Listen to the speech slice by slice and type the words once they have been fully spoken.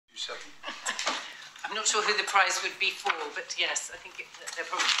I'm not sure who the prize would be for, but yes, I think there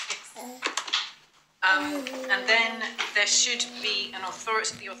probably is. And then there should be an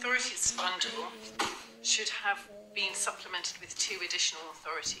authority. The authorities bundle should have been supplemented with 2 additional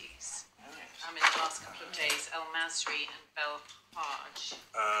authorities in the last couple of days, El Masri and Bel Haj.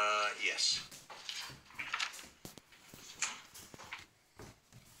 Yes.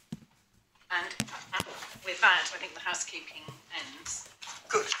 And with that, I think the housekeeping ends.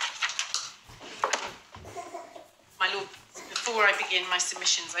 Good. My Lord, before I begin my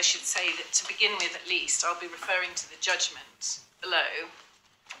submissions, I should say that to begin with, at least, I'll be referring to the judgment below,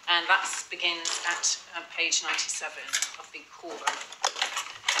 and that begins at page 97 of the Korban.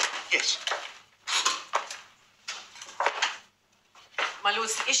 Yes. My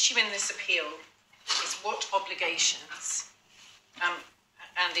Lords, the issue in this appeal is what obligations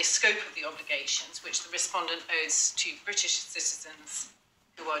and the scope of the obligations which the respondent owes to British citizens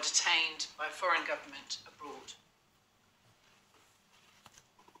who are detained by a foreign government abroad.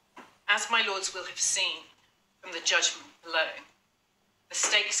 As my Lords will have seen from the judgment below, the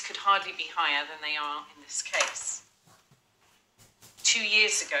stakes could hardly be higher than they are in this case. 2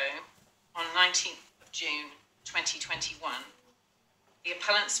 years ago, on 19th of June 2021, the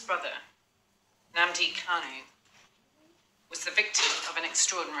appellant's brother, Nnamdi Kanu, was the victim of an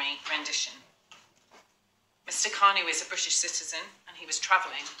extraordinary rendition. Mr. Kanu is a British citizen and he was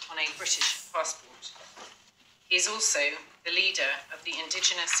travelling on a British passport. He is also the leader of the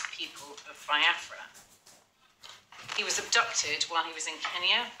indigenous people of Biafra. He was abducted while he was in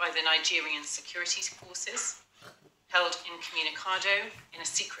Kenya by the Nigerian security forces, held incommunicado in a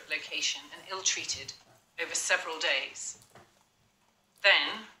secret location and ill-treated over several days.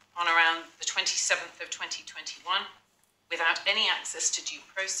 Then, on around the 27th of 2021, without any access to due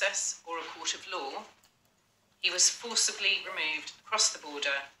process or a court of law, he was forcibly removed across the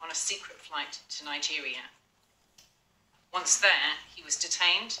border on a secret flight to Nigeria. Once there, he was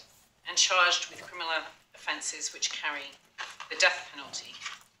detained and charged with criminal offences which carry the death penalty.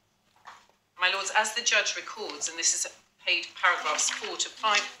 My Lords, as the judge records, and this is paragraphs 4 to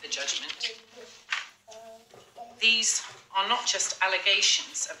 5 of the judgment, these are not just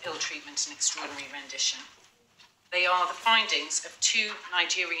allegations of ill treatment and extraordinary rendition. They are the findings of 2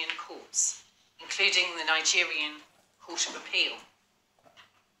 Nigerian courts, including the Nigerian Court of Appeal.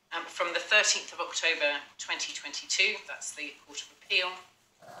 From the 13th of October 2022, that's the Court of Appeal,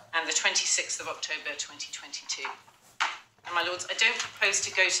 and the 26th of October 2022. And my Lords, I don't propose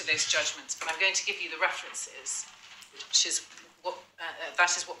to go to those judgments, but I'm going to give you the references, which is what,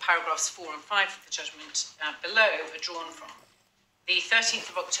 that is what paragraphs 4 and 5 of the judgment below are drawn from. The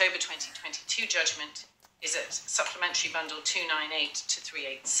 13th of October 2022 judgment is at Supplementary Bundle 298 to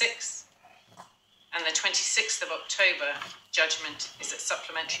 386, and the 26th of October judgment is at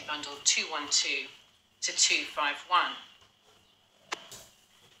Supplementary Bundle 212 to 251.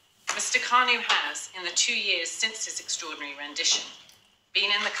 Mr. Kanu has, in the 2 years since his extraordinary rendition,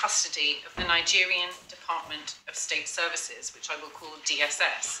 been in the custody of the Nigerian Department of State Services, which I will call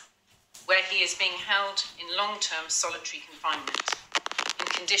DSS, where he is being held in long-term solitary confinement in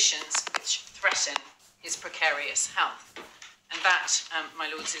conditions which threaten his precarious health. And that, my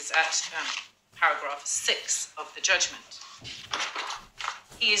Lords, is at paragraph 6 of the judgment.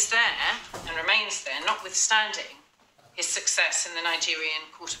 He is there and remains there, notwithstanding his success in the Nigerian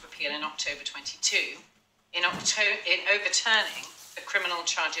Court of Appeal in October 22, in overturning the criminal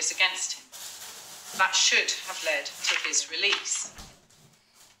charges against him. That should have led to his release.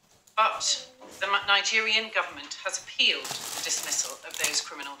 But the Nigerian government has appealed the dismissal of those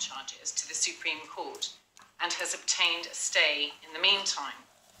criminal charges to the Supreme Court and has obtained a stay in the meantime.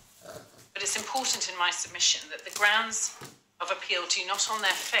 But it's important in my submission that the grounds of appeal do not on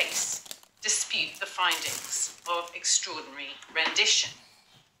their face dispute the findings of extraordinary rendition.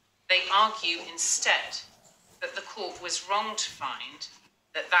 They argue instead that the court was wrong to find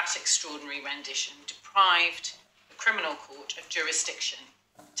that that extraordinary rendition deprived the criminal court of jurisdiction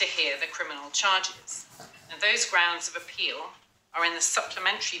to hear the criminal charges. And those grounds of appeal are in the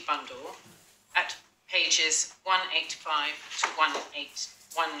supplementary bundle at pages 185 to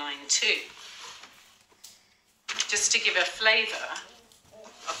 192. Just to give a flavour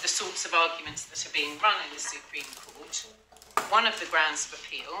of the sorts of arguments that are being run in the Supreme Court, one of the grounds of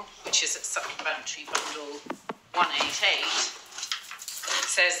appeal, which is at supplementary bundle 188,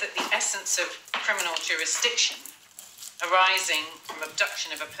 says that the essence of criminal jurisdiction arising from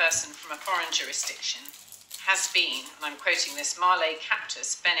abduction of a person from a foreign jurisdiction has been, and I'm quoting this, male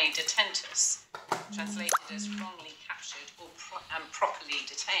captus bene detentus, translated as wrongly captured or properly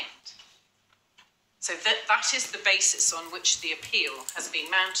detained. So that is the basis on which the appeal has been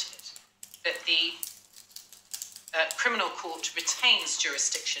mounted, that the criminal court retains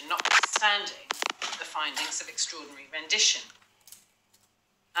jurisdiction, notwithstanding the findings of extraordinary rendition.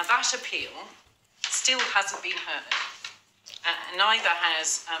 Now, that appeal still hasn't been heard, neither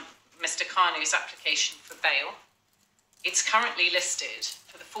has Mr. Kanu's application for bail. It's currently listed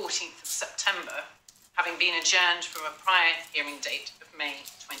for the 14th of September, having been adjourned from a prior hearing date of May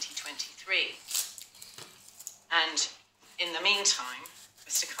 2023. And in the meantime,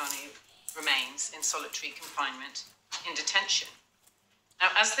 Mr. Kanu remains in solitary confinement in detention. Now,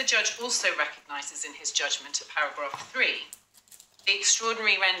 as the judge also recognises in his judgment at paragraph 3, the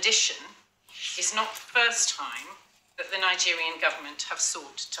extraordinary rendition is not the first time that the Nigerian government have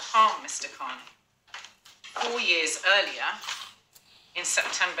sought to harm Mr. Kanu. 4 years earlier, in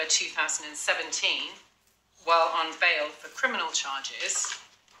September 2017, while on bail for criminal charges,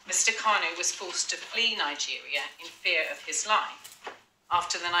 Mr. Kanu was forced to flee Nigeria in fear of his life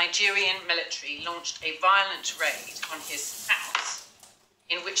after the Nigerian military launched a violent raid on his house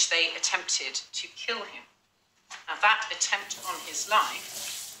in which they attempted to kill him. Now, that attempt on his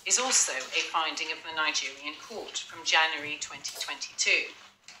life is also a finding of the Nigerian court from January 2022.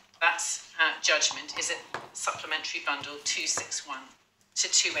 That judgment is at supplementary bundle 261 to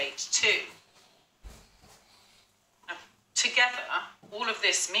 282. Now, together, all of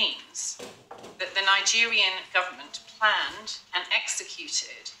this means that the Nigerian government planned and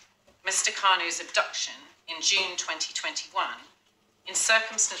executed Mr. Kanu's abduction in June 2021 in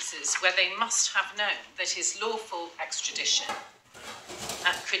circumstances where they must have known that his lawful extradition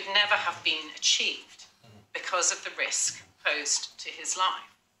could never have been achieved because of the risk posed to his life.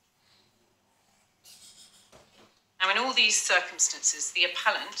 Now, in all these circumstances, the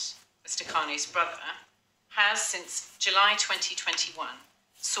appellant, Mr. Kanu's brother, has since July 2021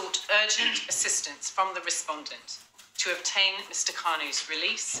 sought urgent assistance from the respondent to obtain Mr. Kanu's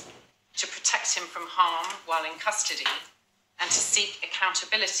release, to protect him from harm while in custody, and to seek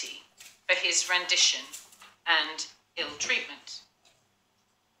accountability for his rendition and ill treatment.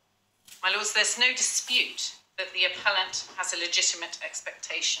 My lords, there's no dispute that the appellant has a legitimate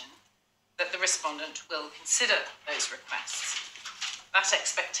expectation that the respondent will consider those requests. That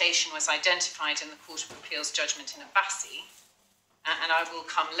expectation was identified in the Court of Appeal's judgment in Abbasi, and I will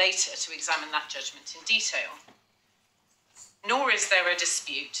come later to examine that judgment in detail. Nor is there a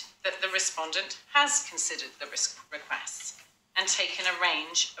dispute that the respondent has considered the requests and taken a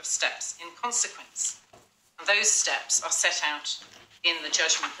range of steps in consequence. And those steps are set out in the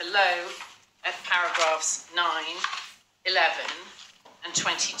judgment below at paragraphs 9, 11, and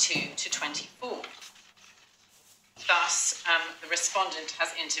 22 to 24. Thus, the respondent has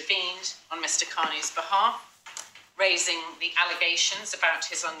intervened on Mr. Kanu's behalf, raising the allegations about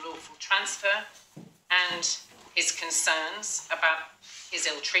his unlawful transfer and his concerns about his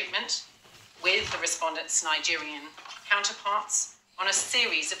ill treatment with the respondent's Nigerian counterparts on a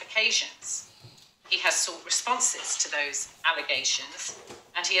series of occasions. He has sought responses to those allegations,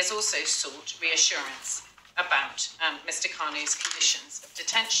 and he has also sought reassurance about Mr. Kanu's conditions of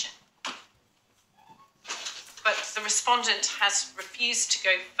detention. But the respondent has refused to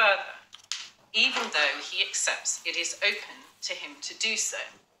go further, even though he accepts it is open to him to do so.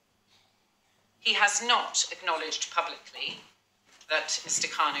 He has not acknowledged publicly that Mr.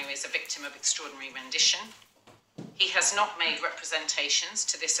 Kanu is a victim of extraordinary rendition. He has not made representations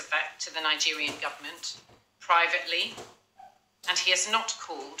to this effect to the Nigerian government privately, and he has not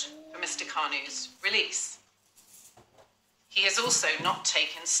called for Mr. Kanu's release. He has also not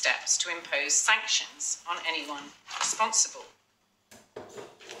taken steps to impose sanctions on anyone responsible.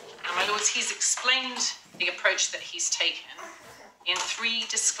 Now, my lords, he's explained the approach that he's taken in 3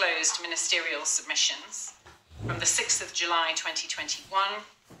 disclosed ministerial submissions from the 6th of July 2021,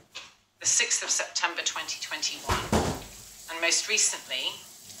 the 6th of September 2021, and most recently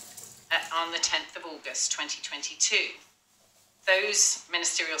on the 10th of August 2022. Those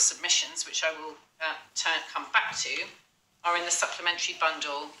ministerial submissions, which I will come back to, are in the supplementary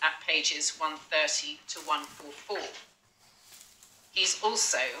bundle at pages 130 to 144. He's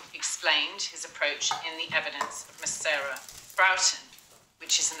also explained his approach in the evidence of Miss Sarah Broughton,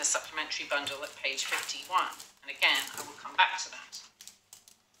 which is in the supplementary bundle at page 51. And again, I will come back to that.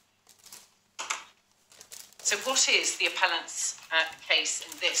 So what is the appellant's case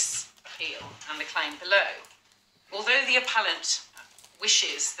in this appeal and the claim below? Although the appellant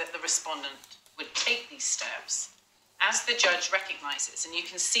wishes that the respondent would take these steps, as the judge recognises, and you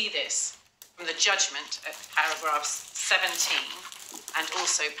can see this from the judgment at paragraphs 17 and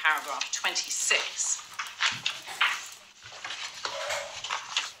also paragraph 26,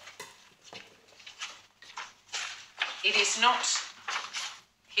 it is not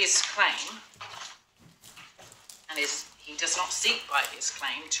his claim and he does not seek by his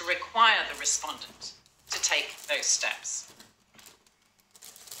claim to require the respondent to take those steps.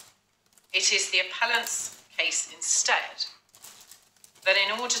 It is the appellant's case instead that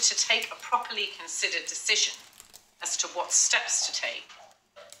in order to take a properly considered decision as to what steps to take,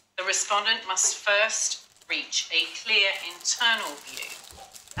 the respondent must first reach a clear internal view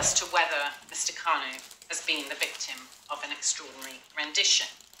as to whether Mr. Kanu has been the victim of an extraordinary rendition.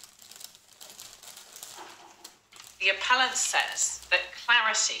 The appellant says that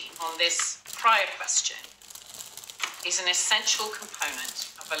clarity on this prior question is an essential component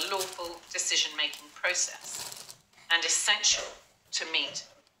of a lawful decision-making process and essential to meet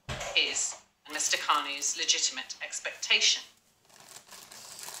his and Mr. Kanu's legitimate expectation.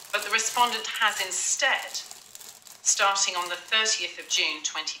 But the respondent has instead, starting on the 30th of June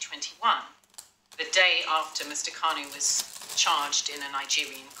 2021, the day after Mr. Kanu was charged in a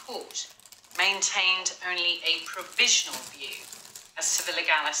Nigerian court, maintained only a provisional view as to the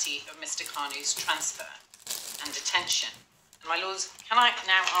legality of Mr. Kanu's transfer and detention. And my lords, can I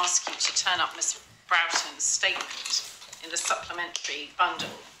now ask you to turn up Ms. Broughton's statement in the supplementary bundle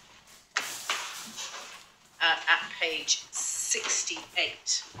at page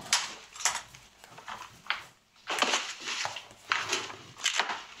 68.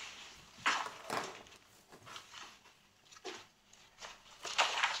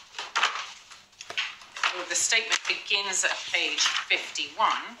 Well, the statement begins at page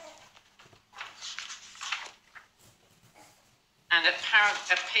 51 and at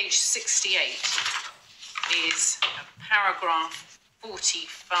page 68 is paragraph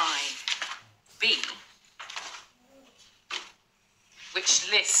 45B,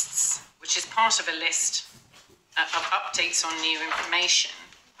 which is part of a list of updates on new information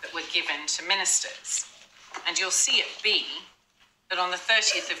that were given to ministers. And you'll see at B that on the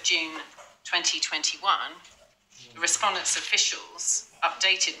 30th of June 2021, the respondent's officials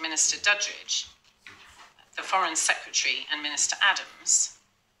updated Minister Duddridge, the Foreign Secretary, and Minister Adams,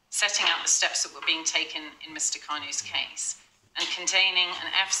 setting out the steps that were being taken in Mr. Kanu's case and containing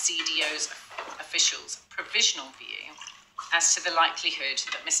an FCDO's officials' provisional view as to the likelihood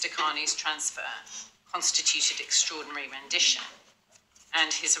that Mr. Kanu's transfer constituted extraordinary rendition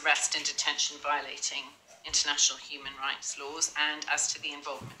and his arrest and detention violating international human rights laws, and as to the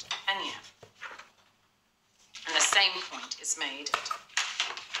involvement of Kenya. And the same point is made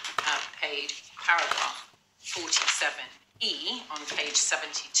at paragraph 47E on page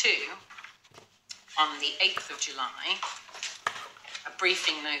 72. On the 8th of July, a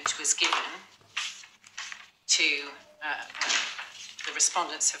briefing note was given to the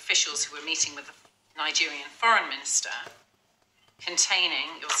respondent's officials who were meeting with the Nigerian foreign minister,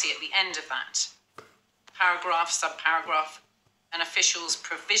 containing, you'll see at the end of that, paragraph, subparagraph, an official's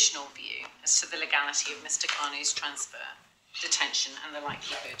provisional view as to the legality of Mr. Kanu's transfer, detention, and the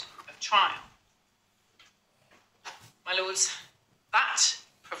likelihood of trial. My lords, that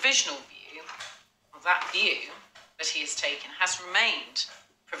provisional view, or that view that he has taken, has remained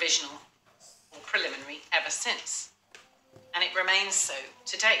provisional or preliminary ever since. And it remains so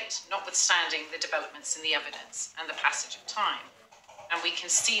to date, notwithstanding the developments in the evidence and the passage of time. And we can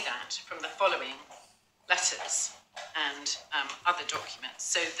see that from the following letters and other documents.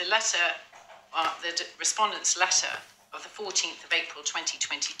 So the letter, the respondent's letter of the 14th of April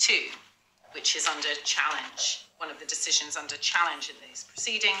 2022, which is under challenge, one of the decisions under challenge in these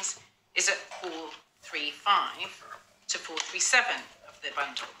proceedings, is at 435 to 437 of the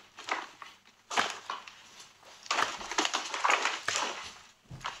bundle.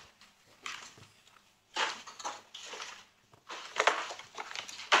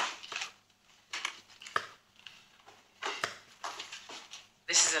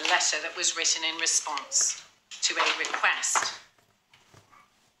 This is a letter that was written in response to a request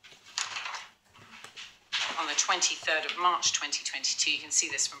on the 23rd of March 2022. You can see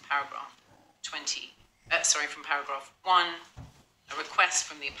this from paragraph 1, a request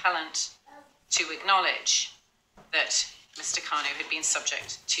from the appellant to acknowledge that Mr. Kanu had been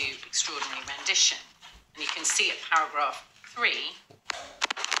subject to extraordinary rendition. And you can see at paragraph 3,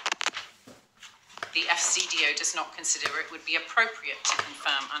 the FCDO does not consider it would be appropriate to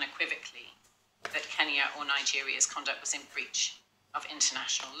confirm unequivocally that Kenya or Nigeria's conduct was in breach of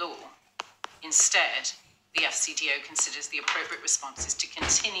international law. Instead, the FCDO considers the appropriate response is to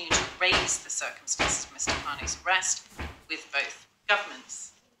continue to raise the circumstances of Mr. Kanu's arrest with both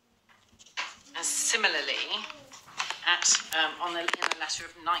governments. And similarly, in the letter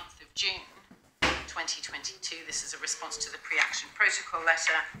of 9th of June 2022, this is a response to the pre-action protocol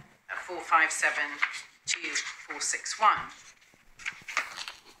letter at 457 to 461.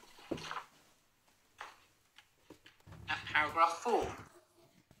 paragraph 4.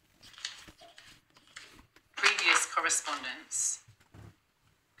 Previous correspondence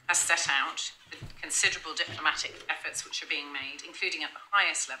has set out the considerable diplomatic efforts which are being made, including at the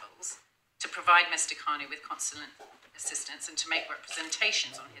highest levels, to provide Mr. Kanu with consular assistance and to make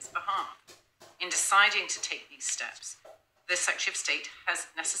representations on his behalf. In deciding to take these steps, the Secretary of State has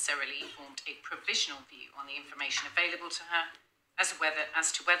necessarily formed a provisional view on the information available to her as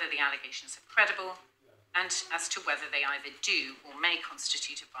to whether the allegations are credible and as to whether they either do or may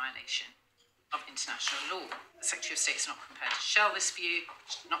constitute a violation of international law. The Secretary of State is not prepared to share this view,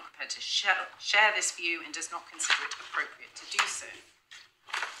 and does not consider it appropriate to do so.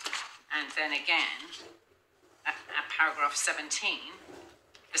 And then again, at paragraph 17,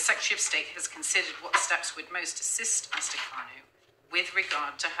 the Secretary of State has considered what steps would most assist Mr. Kanu with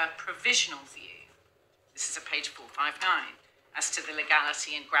regard to her provisional view. This is at page 459, as to the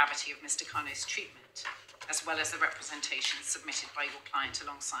legality and gravity of Mr. Kanu's treatment, as well as the representations submitted by your client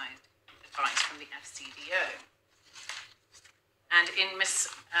alongside advice from the FCDO. And in Ms.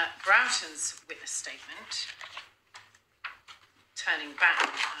 Broughton's witness statement, turning back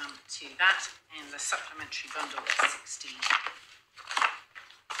to that in the supplementary bundle of 67,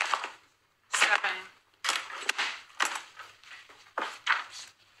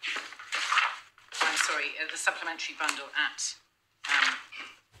 I'm sorry, the supplementary bundle at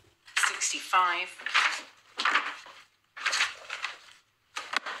 65,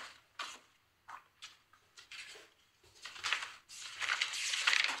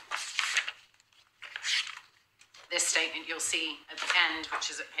 this statement you'll see at the end, which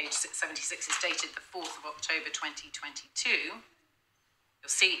is at page 76, is dated the 4th of October 2022. You'll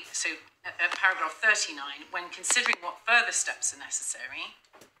see, so at paragraph 39, when considering what further steps are necessary,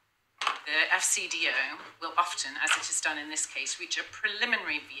 the FCDO will often, as it has done in this case, reach a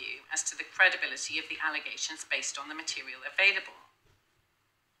preliminary view as to the credibility of the allegations based on the material available.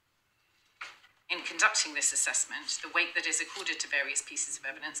 In conducting this assessment, the weight that is accorded to various pieces of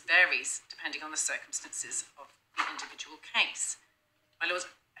evidence varies depending on the circumstances of the individual case. My Lord,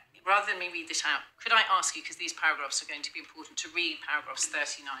 rather than me read this out, could I ask you, because these paragraphs are going to be important, to read paragraphs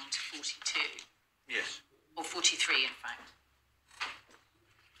 39 to 42? Yes. Or 43, in fact.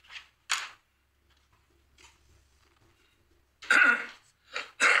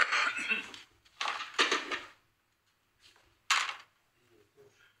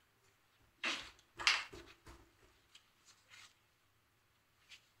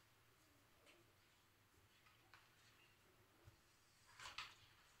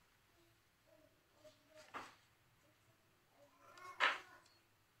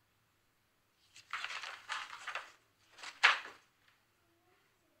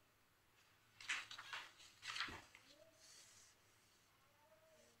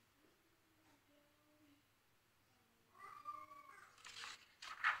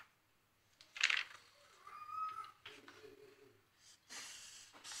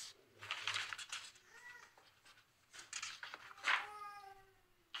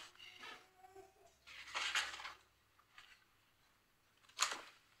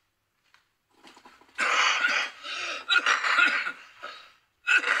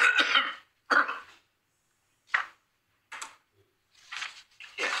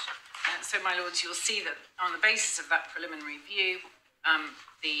 So, my Lords, you'll see that on the basis of that preliminary view,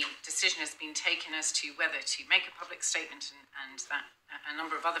 the decision has been taken as to whether to make a public statement, and that a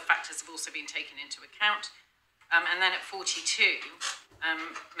number of other factors have also been taken into account. And then at 42,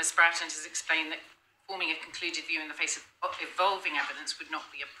 Ms. Broughton has explained that forming a concluded view in the face of evolving evidence would not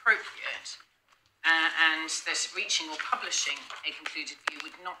be appropriate, and that reaching or publishing a concluded view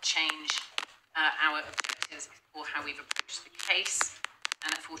would not change our objectives or how we've approached the case.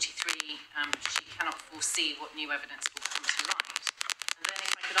 And at 43, she cannot foresee what new evidence will come to light. And then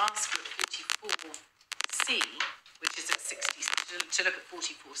if I could ask you at 44C, which is at 60, to look at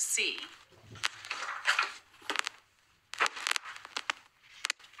 44C,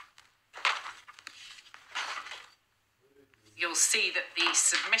 you'll see that the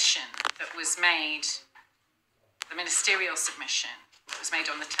submission that was made, the ministerial submission that was made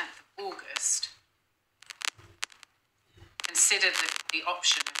on the 10th of August, considered the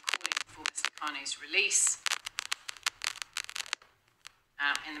option of calling for Mr. Kanu's release.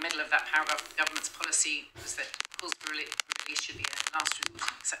 In the middle of that paragraph, the government's policy was that calls for release should be a last resort in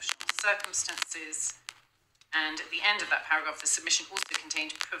exceptional circumstances. And at the end of that paragraph, the submission also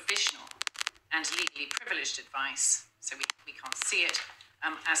contained provisional and legally privileged advice, so we can't see it,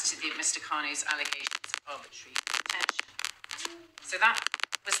 as to Mr. Kanu's allegations of arbitrary detention. So that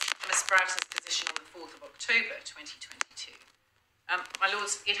was Ms. Broughton's position on the 4th of October 2022. My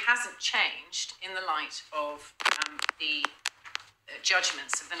Lords, it hasn't changed in the light of the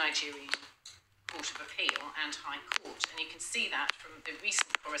judgments of the Nigerian Court of Appeal and High Court. And you can see that from the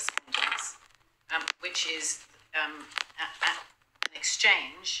recent correspondence, which is an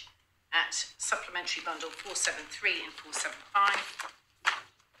exchange at supplementary bundle 473 and 475.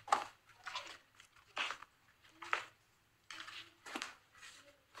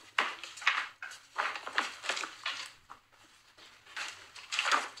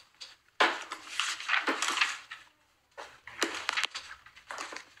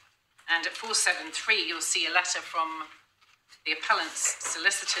 And at 473, you'll see a letter from the appellant's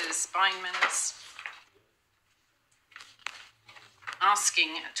solicitors, Bindmans,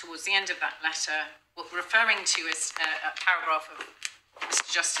 asking towards the end of that letter, referring to a paragraph of Mr.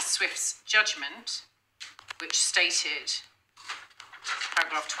 Justice Swift's judgment, which stated,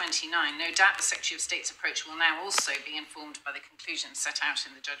 paragraph 29, no doubt the Secretary of State's approach will now also be informed by the conclusions set out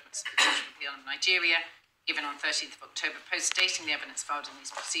in the judgments of the Court of Appeal of Nigeria, given on 13th of October, post-dating the evidence filed in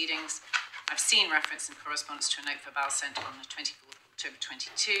these proceedings. I've seen reference in correspondence to a note for bail sent on the 24th of October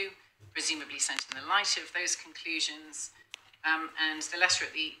 22, presumably sent in the light of those conclusions. And the letter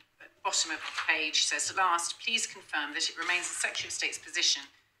at the bottom of the page says, last, please confirm that it remains the Secretary of State's position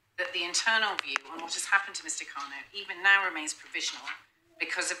that the internal view on what has happened to Mr. Kanu even now remains provisional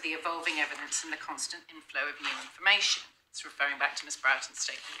because of the evolving evidence and the constant inflow of new information. It's referring back to Ms. Broughton's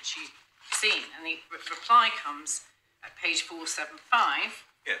statement, which you've seen. And the reply comes at page 475,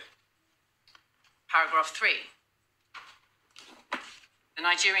 Yes. paragraph 3. The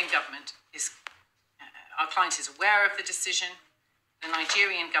Nigerian government is, our client is aware of the decision. The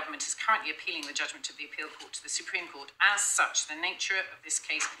Nigerian government is currently appealing the judgment of the appeal court to the Supreme Court. As such, the nature of this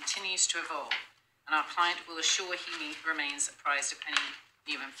case continues to evolve, and our client will assure he remains apprised of any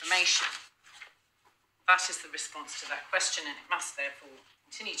new information. That is the response to that question, and it must therefore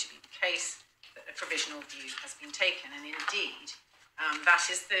continue to be the case that a provisional view has been taken. And indeed, that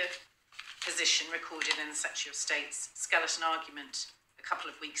is the position recorded in the Secretary of State's skeleton argument a couple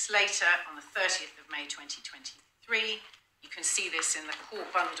of weeks later, on the 30th of May 2023. You can see this in the core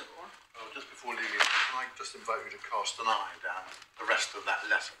bundle. Oh, just before leaving, can I just invite you to cast an eye down the rest of that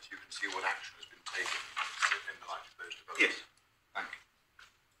letter so you can see what action has been taken in the light of those developments? Yes. Thank you.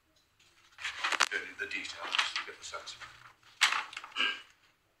 Don't need the details, just to get the sense.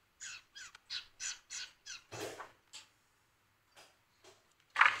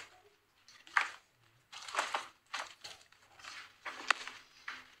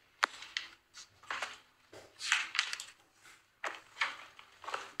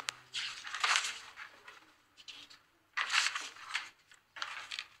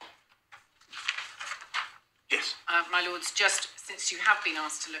 My Lords, just since you have been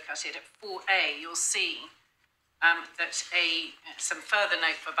asked to look at it, at 4A, you'll see that some further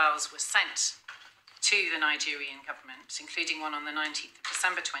note for bails were sent to the Nigerian government, including one on the 19th of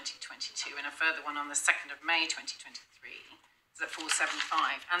December 2022 and a further one on the 2nd of May 2023, so at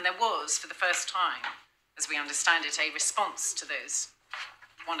 475. And there was, for the first time, as we understand it, a response to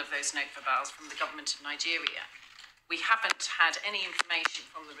one of those note for bails from the government of Nigeria. We haven't had any information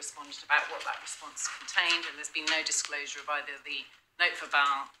from the respondent about what that response contained, and there's been no disclosure of either the note for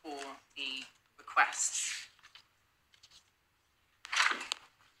bail or the requests.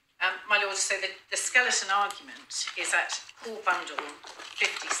 My Lord, so the skeleton argument is at core bundle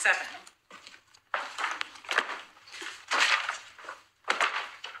 57.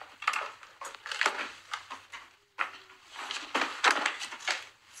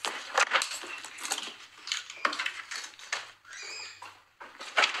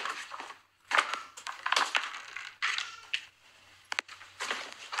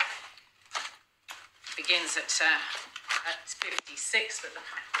 Begins at 56, but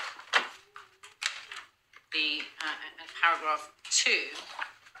paragraph 2,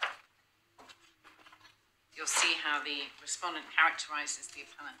 you'll see how the respondent characterises the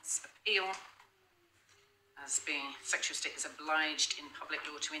appellant's appeal as being Secretary of State is obliged in public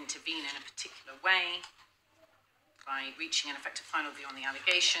law to intervene in a particular way by reaching an effective final view on the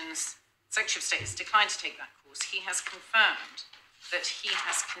allegations. Secretary of State has declined to take that course. He has confirmed that he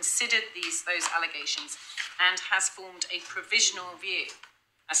has considered those allegations and has formed a provisional view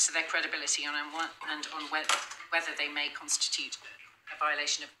as to their credibility and on whether they may constitute a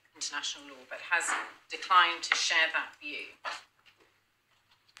violation of international law, but has declined to share that view.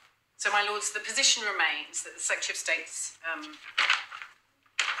 So, my Lords, the position remains that the Secretary of State's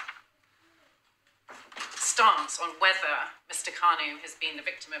stance on whether Mr. Kanu has been the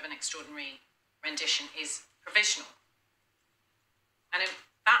victim of an extraordinary rendition is provisional. And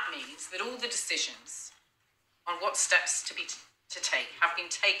that means that all the decisions on what steps to be to take have been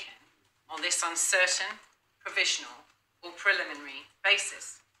taken on this uncertain, provisional, or preliminary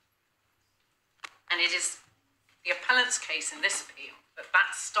basis. And it is the appellant's case in this appeal that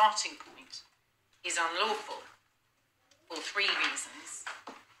that starting point is unlawful for three reasons.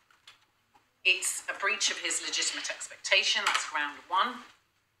 It's a breach of his legitimate expectation, that's ground one,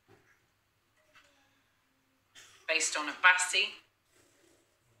 based on Abbasi,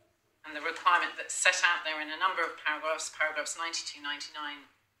 and the requirement that's set out there in a number of paragraphs 92, 99,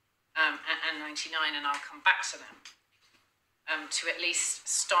 and 99, and I'll come back to them, to at least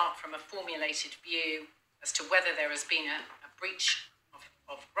start from a formulated view as to whether there has been a breach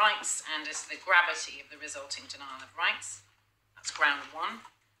of rights and as to the gravity of the resulting denial of rights. That's ground one.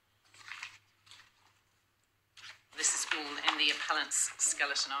 This is all in the appellant's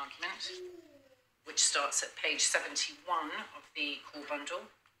skeleton argument, which starts at page 71 of the core bundle.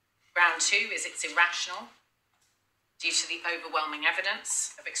 Ground two is it's irrational due to the overwhelming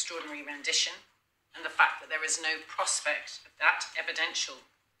evidence of extraordinary rendition and the fact that there is no prospect of that evidential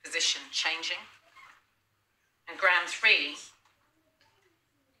position changing. And ground three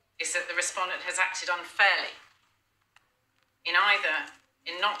is that the respondent has acted unfairly in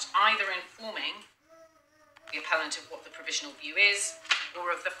not either informing the appellant of what the provisional view is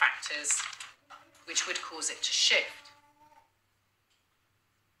or of the factors which would cause it to shift.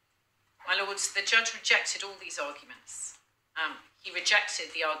 My lords, the judge rejected all these arguments. He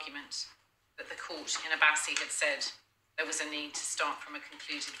rejected the argument that the court in Abbasi had said there was a need to start from a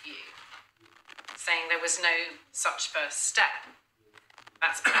concluded view, saying there was no such first step.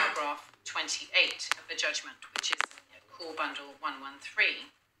 That's paragraph 28 of the judgment, which is core bundle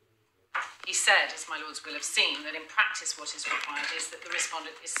 113. He said, as my lords will have seen, that in practice what is required is that the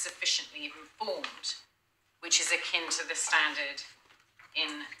respondent is sufficiently informed, which is akin to the standard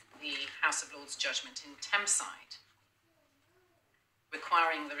in the House of Lords judgment in Thameside,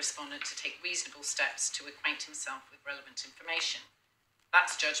 requiring the respondent to take reasonable steps to acquaint himself with relevant information.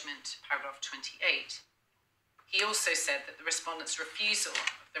 That's judgment, paragraph 28. He also said that the respondent's refusal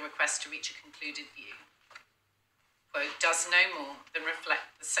of the request to reach a concluded view, quote, does no more than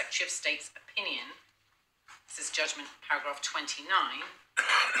reflect the Secretary of State's opinion, this is judgment, paragraph 29,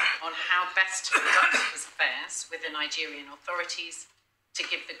 on how best to conduct his affairs with the Nigerian authorities to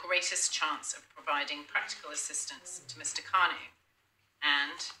give the greatest chance of providing practical assistance to Mr. Kanu,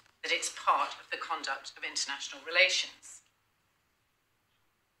 and that it's part of the conduct of international relations.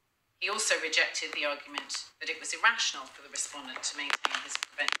 He also rejected the argument that it was irrational for the respondent to maintain his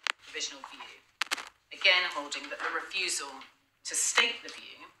provisional view, again holding that the refusal to state the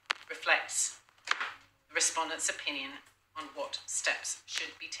view reflects the respondent's opinion on what steps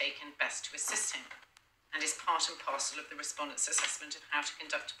should be taken best to assist him, and is part and parcel of the respondent's assessment of how to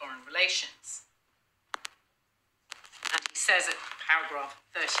conduct foreign relations. And he says at paragraph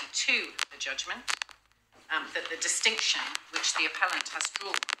 32 of the judgment that the distinction which the appellant has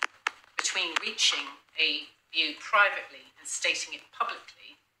drawn between reaching a view privately and stating it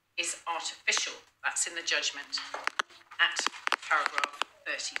publicly is artificial. That's in the judgment at paragraph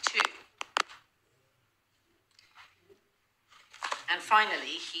 32. And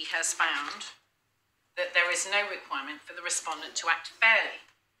finally, he has found that there is no requirement for the respondent to act fairly,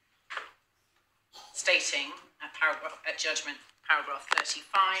 stating at judgment paragraph 35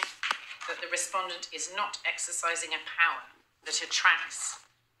 that the respondent is not exercising a power that attracts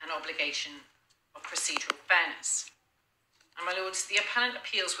an obligation of procedural fairness. And my lords, the appellant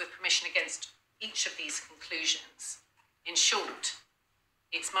appeals with permission against each of these conclusions. In short,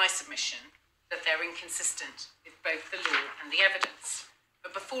 it's my submission that they're inconsistent with both the law and the evidence.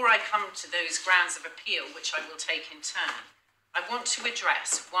 But before I come to those grounds of appeal, which I will take in turn, I want to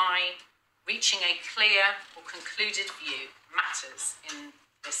address why reaching a clear or concluded view matters in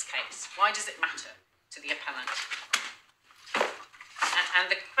this case. Why does it matter to the appellant? And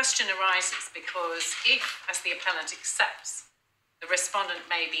the question arises because if, as the appellant accepts, the respondent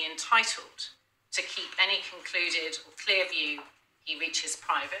may be entitled to keep any concluded or clear view he reaches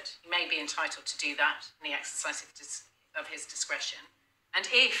private, he may be entitled to do that in the exercise of his discretion. And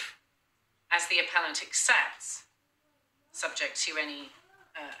if, as the appellant accepts, subject to any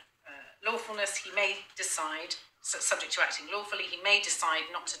lawfulness, he may decide, subject to acting lawfully, he may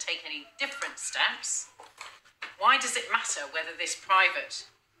decide not to take any different steps. Why does it matter whether this private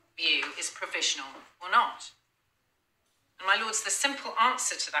view is provisional or not? And my lords, the simple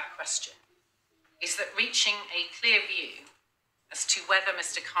answer to that question is that reaching a clear view as to whether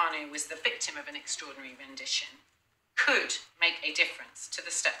Mr. Kanu was the victim of an extraordinary rendition could make a difference to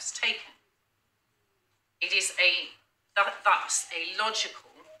the steps taken. It is thus a logical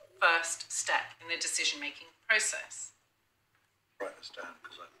first step in the decision-making process. understand,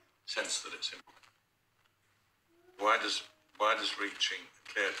 because I sense that it's important. Why does reaching a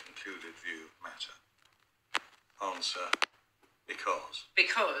clear concluded view matter? Answer, because.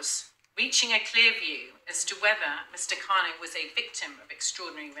 Because reaching a clear view as to whether Mr. Kanu was a victim of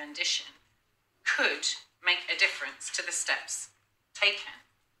extraordinary rendition could make a difference to the steps taken.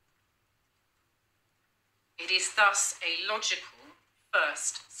 It is thus a logical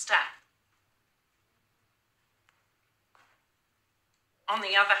first step. On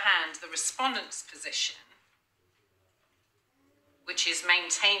the other hand, the respondent's position, which is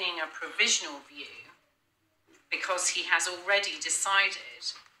maintaining a provisional view because he has already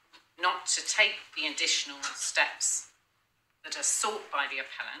decided not to take the additional steps that are sought by the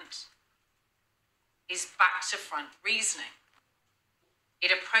appellant, is back-to-front reasoning.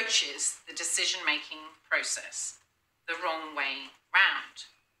 It approaches the decision-making process the wrong way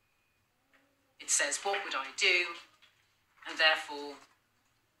round. It says, what would I do? And therefore,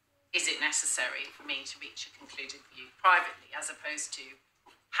 is it necessary for me to reach a concluded view privately, as opposed to,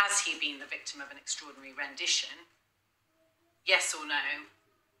 has he been the victim of an extraordinary rendition? Yes or no?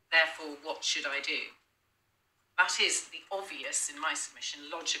 Therefore, what should I do? That is the obvious, in my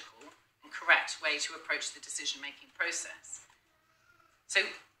submission, logical and correct way to approach the decision-making process. So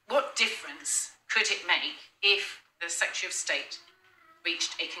what difference could it make if the Secretary of State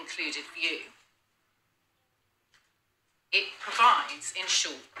reached a concluded view? It provides, in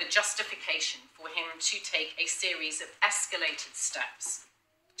short, the justification for him to take a series of escalated steps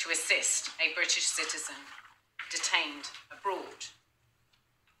to assist a British citizen detained abroad.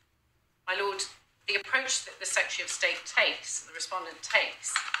 My Lord, the approach that the Secretary of State takes, the respondent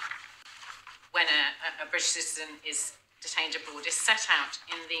takes, when a British citizen is detained abroad is set out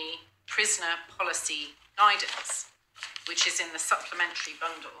in the Prisoner Policy Guidance, which is in the supplementary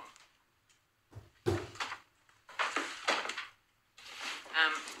bundle.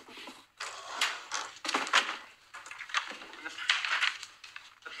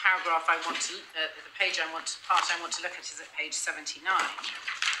 The paragraph I want to, the page I want to, part I want to look at is at page 79.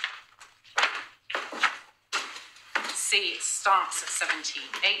 See, it starts at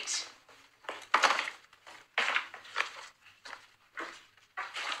 78.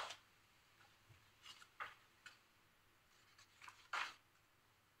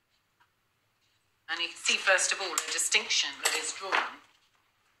 And you can see, first of all, a distinction that is drawn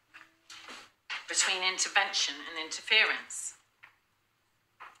between intervention and interference.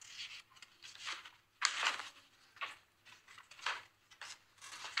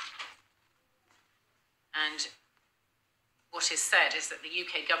 And what is said is that the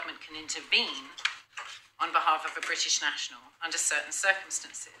UK government can intervene on behalf of a British national under certain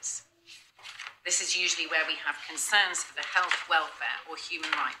circumstances. This is usually where we have concerns for the health, welfare, or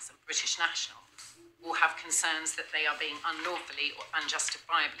human rights of British nationals, or have concerns that they are being unlawfully or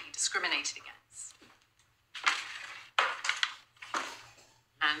unjustifiably discriminated against.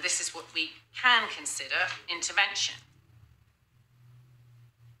 And this is what we can consider intervention.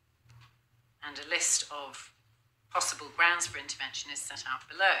 And a list of possible grounds for intervention is set out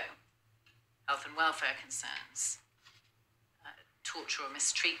below. Health and welfare concerns, torture or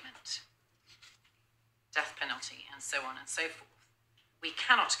mistreatment, death penalty, and so on and so forth. We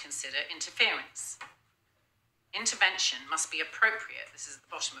cannot consider interference. Intervention must be appropriate, this is at the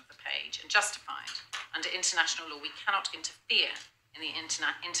bottom of the page, and justified. Under international law, we cannot interfere in the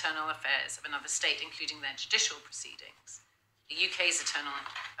internal affairs of another state, including their judicial proceedings. The UK's internal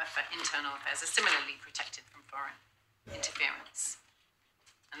affairs are similarly protected from foreign interference.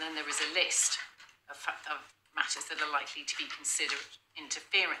 And then there is a list of matters that are likely to be considered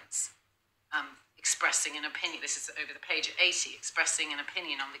interference. Expressing an opinion, this is over the page at 80, expressing an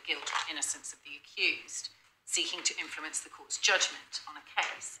opinion on the guilt or innocence of the accused, seeking to influence the court's judgment on a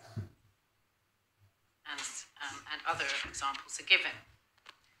case. And other examples are given.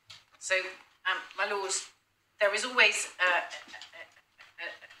 So, my Lord, there is always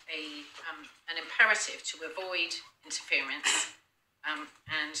an imperative to avoid interference,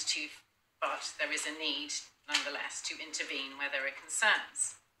 but there is a need, nonetheless, to intervene where there are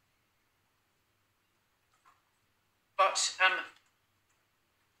concerns. But, and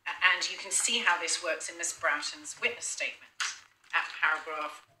you can see how this works in Miss Broughton's witness statement at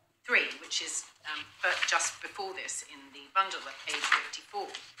paragraph 3, which is just before this in the bundle at page 54.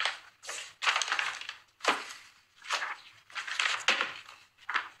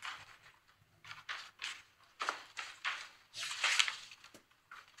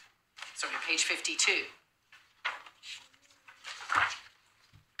 Sorry, page 52.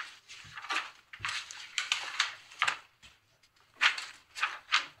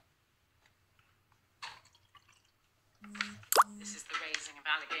 This is the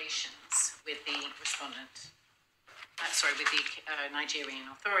communications with the respondent, with the Nigerian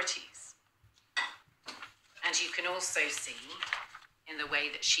authorities. And you can also see in the way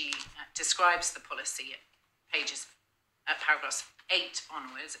that she describes the policy at paragraphs 8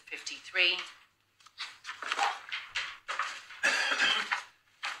 onwards, at 53,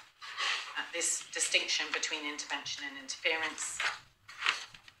 this distinction between intervention and interference,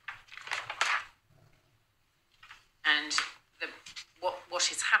 and what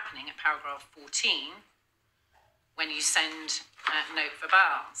is happening at paragraph 14 when you send note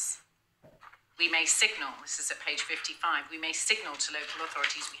verbals. We may signal, this is at page 55, we may signal to local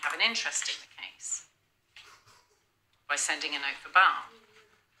authorities we have an interest in the case by sending a note verbal.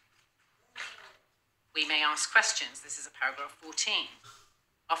 We may ask questions, this is at paragraph 14.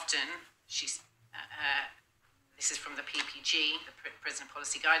 Often, this is from the PPG, the Prison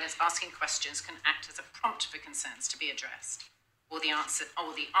Policy Guidance, asking questions can act as a prompt for concerns to be addressed, or the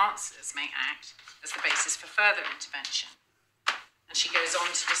answers may act as the basis for further intervention. And she goes on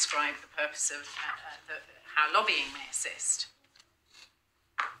to describe the purpose of how lobbying may assist.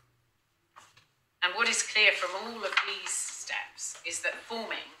 And what is clear from all of these steps is that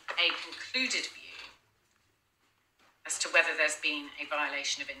forming a concluded view as to whether there's been a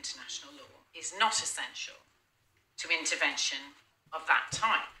violation of international law is not essential to intervention of that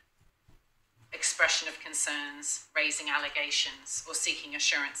type. Expression of concerns, raising allegations, or seeking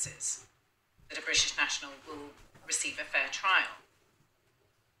assurances that a British national will receive a fair trial.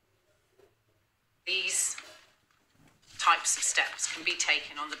 These types of steps can be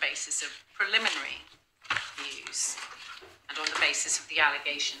taken on the basis of preliminary views and on the basis of the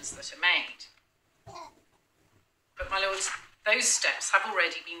allegations that are made. But, my lords, those steps have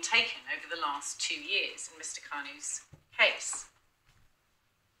already been taken over the last 2 years in Mr. Kanu's case.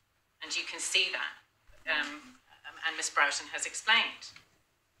 And you can see that, and Ms. Broughton has explained,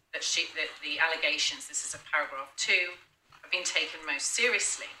 that the allegations, this is a paragraph 2, have been taken most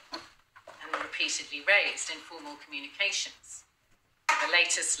seriously and repeatedly raised in formal communications. The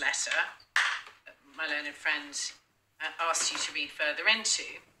latest letter that my learned friend asked you to read further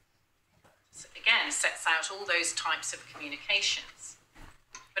into, again, sets out all those types of communications.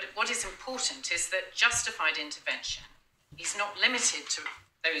 But what is important is that justified intervention is not limited to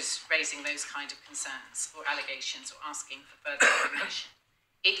those raising those kind of concerns or allegations or asking for further information.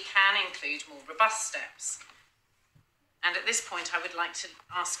 It can include more robust steps. And at this point, I would like to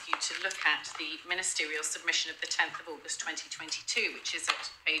ask you to look at the ministerial submission of the 10th of August 2022, which is at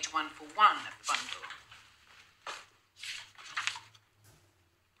page 141 of the bundle.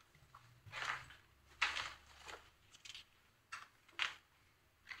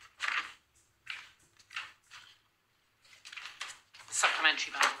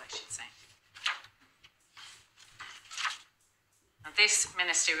 Supplementary bundle, I should say. And this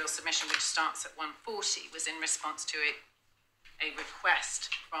ministerial submission, which starts at 140, was in response to a request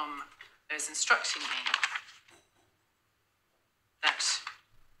from those instructing me that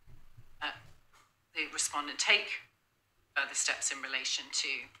the respondent take further steps in relation to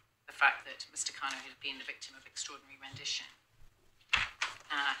the fact that Mr. Kanu had been the victim of extraordinary rendition,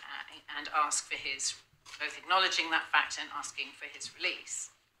 and ask for his, both acknowledging that fact and asking for his release.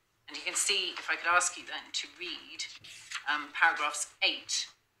 And you can see, if I could ask you then to read paragraphs 8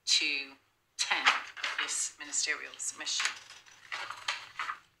 to 10 of this ministerial submission.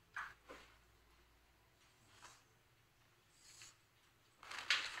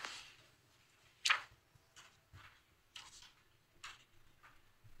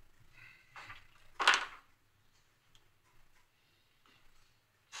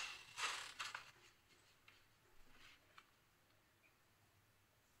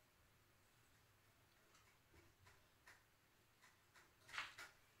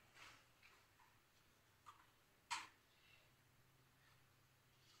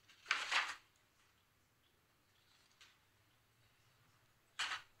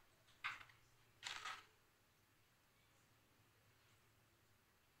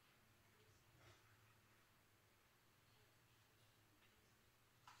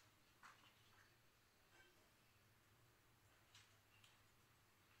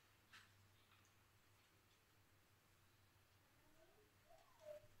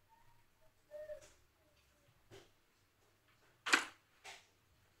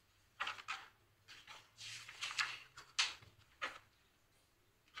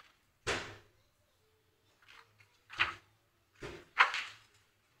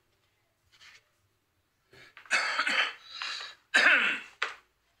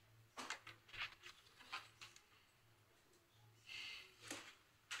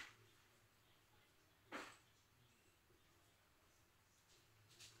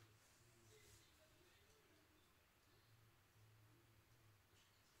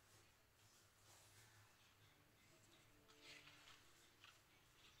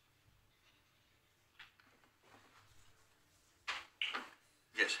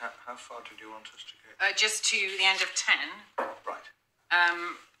 Yes, how far did you want us to get? Just to the end of 10. Right.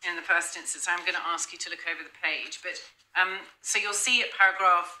 In the first instance, I'm going to ask you to look over the page. But so you'll see at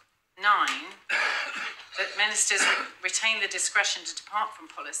paragraph 9 that ministers retain the discretion to depart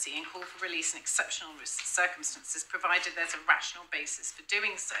from policy and call for release in exceptional circumstances, provided there's a rational basis for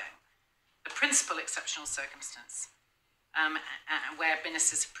doing so. The principal exceptional circumstance where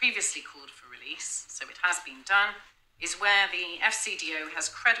ministers have previously called for release, so it has been done, is where the FCDO has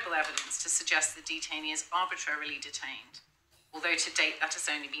credible evidence to suggest the detainee is arbitrarily detained, although to date that has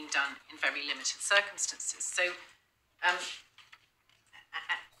only been done in very limited circumstances. So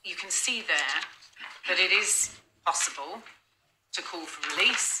you can see there that it is possible to call for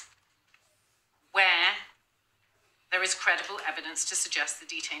release where there is credible evidence to suggest the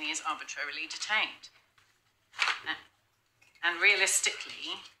detainee is arbitrarily detained. And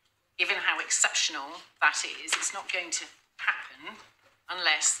realistically, given how exceptional that is, it's not going to happen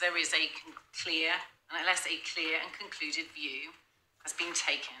unless there is unless a clear and concluded view has been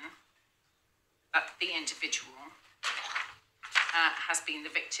taken that the individual has been the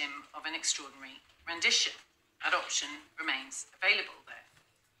victim of an extraordinary rendition. That option remains available there.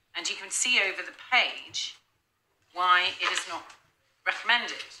 And you can see over the page why it is not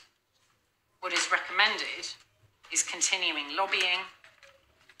recommended. What is recommended is continuing lobbying,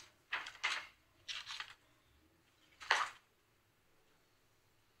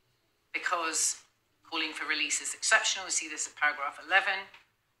 because calling for release is exceptional. You see this at paragraph 11.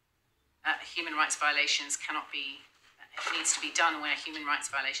 Human rights violations it needs to be done where human rights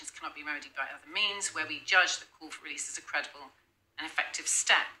violations cannot be remedied by other means. Where we judge that call for release is a credible and effective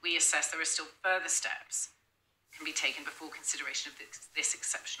step, we assess there are still further steps can be taken before consideration of this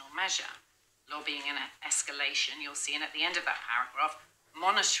exceptional measure. Lobbying and escalation, you'll see, and at the end of that paragraph,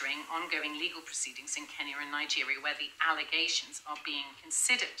 monitoring ongoing legal proceedings in Kenya and Nigeria where the allegations are being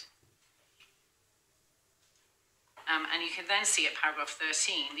considered. And you can then see at paragraph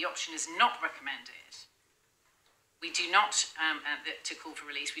 13, the option is not recommended. We do not, to call for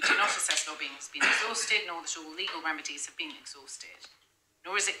release, we do not assess lobbying has been exhausted, nor that all legal remedies have been exhausted,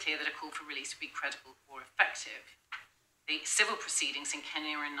 nor is it clear that a call for release would be credible or effective. The civil proceedings in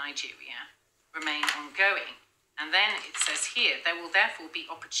Kenya and Nigeria remain ongoing. And then it says here, there will therefore be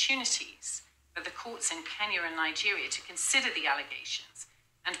opportunities for the courts in Kenya and Nigeria to consider the allegations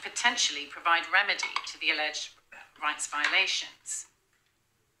and potentially provide remedy to the alleged rights violations.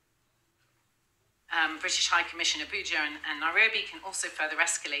 British High Commission Abuja and Nairobi can also further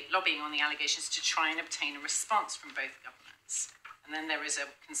escalate lobbying on the allegations to try and obtain a response from both governments. And then there is a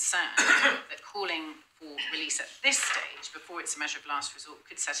concern that calling for release at this stage, before it's a measure of last resort,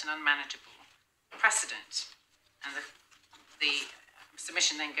 could set an unmanageable precedent. And the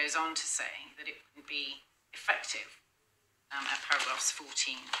submission then goes on to say that it can be effective at paragraphs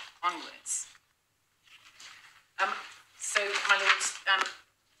 14 onwards. So, my lords,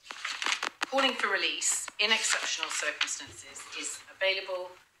 calling for release in exceptional circumstances is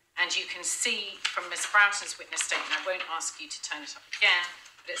available, and you can see from Ms. Broughton's witness statement, I won't ask you to turn it up again,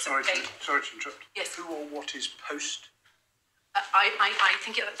 but it's sorry to interrupt. Yes. Who or what is post? I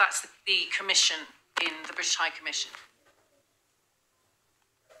think that's the commission in the British High Commission,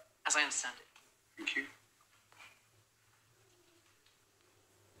 as I understand it. Thank you.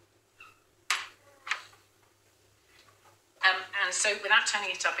 And so, without turning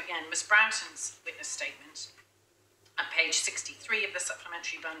it up again, Ms. Broughton's witness statement at page 63 of the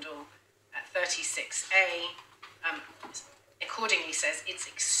supplementary bundle at 36A accordingly says it's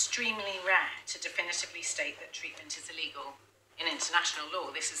extremely rare to definitively state that treatment is illegal in international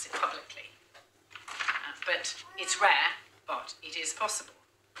law. This is publicly. But it's rare, but it is possible.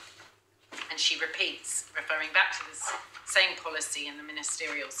 And she repeats, referring back to this same policy in the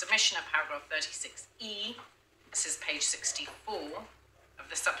ministerial submission of paragraph 36E, this is page 64 of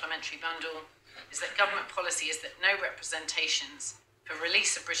the supplementary bundle, is that government policy is that no representations for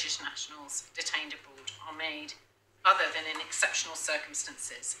release of British nationals detained abroad are made other than in exceptional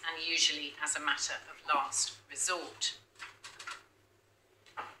circumstances and usually as a matter of last resort.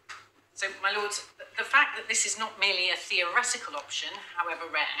 So, my lords, the fact that this is not merely a theoretical option, however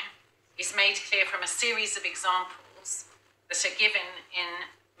rare, is made clear from a series of examples that are given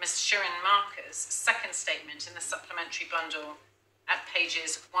in Ms. Shirin Marker's second statement in the supplementary bundle at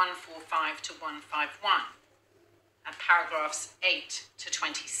pages 145 to 151, and paragraphs 8 to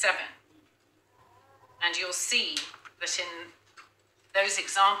 27. And you'll see that in those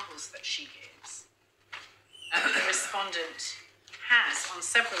examples that she gives, the respondent has, on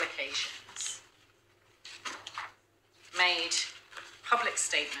several occasions, made public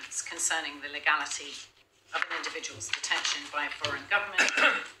statements concerning the legality of an individual's detention by a foreign government,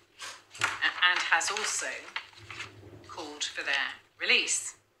 has also called for their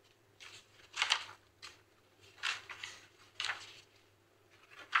release.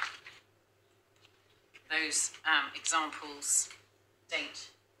 Those examples date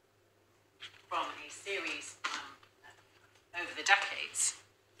from a series over the decades,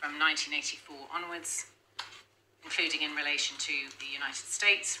 from 1984 onwards, including in relation to the United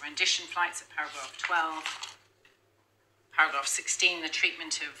States, rendition flights at paragraph 12, paragraph 16, the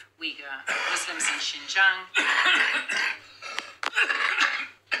treatment of Uyghur Muslims in Xinjiang,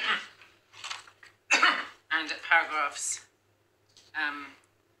 and at paragraphs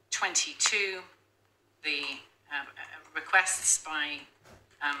 22, the requests by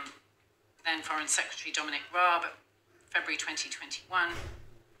then Foreign Secretary Dominic Raab, February 2021,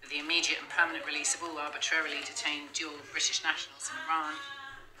 for the immediate and permanent release of all arbitrarily detained dual British nationals in Iran,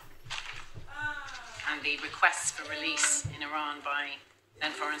 and the requests for release in Iran by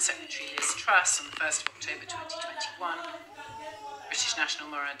then Foreign Secretary Liz Truss on the 1st of October 2021, British national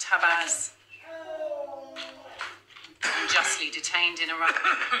Murad Tabaz, unjustly detained in Iran,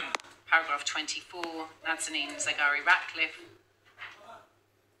 paragraph 24, Nazanin Zaghari-Ratcliffe,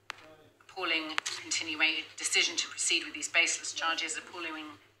 appalling decision to proceed with these baseless charges,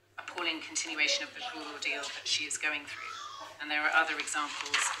 appalling continuation of the cruel ordeal that she is going through. And there are other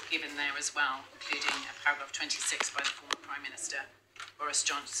examples given there as well, including paragraph 26 by the former Prime Minister Boris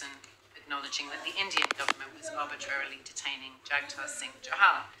Johnson, acknowledging that the Indian government was arbitrarily detaining Jagtar Singh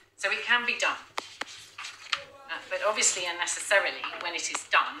Johal. So it can be done. But obviously and necessarily, when it is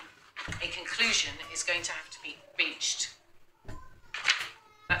done, a conclusion is going to have to be reached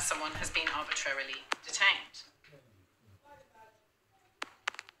that someone has been arbitrarily detained.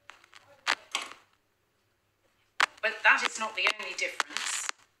 But that is not the only difference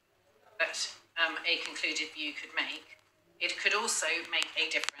that a concluded view could make. It could also make a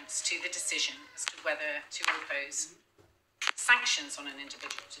difference to the decision as to whether to impose sanctions on an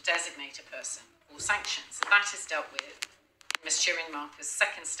individual, to designate a person for sanctions. And that is dealt with in Ms. Turing-Marker's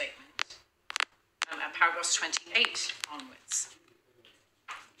second statement at paragraphs 28 onwards,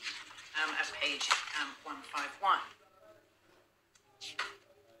 at page 151.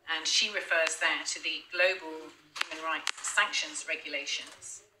 And she refers there to the Global Human Rights Sanctions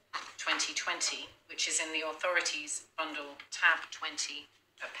Regulations 2020, which is in the Authorities Bundle, tab 20,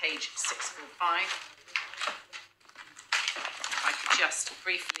 at page 645. If I could just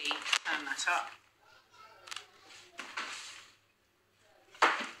briefly turn that up.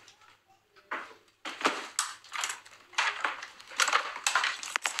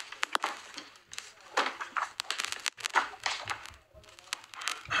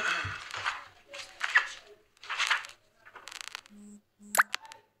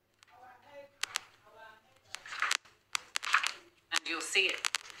 You'll see it,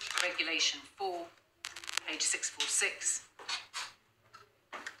 Regulation 4, page 646.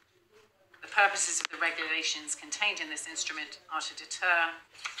 The purposes of the regulations contained in this instrument are to deter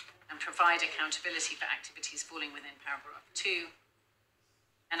and provide accountability for activities falling within paragraph 2.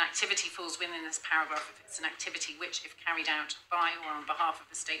 An activity falls within this paragraph if it's an activity which, if carried out by or on behalf of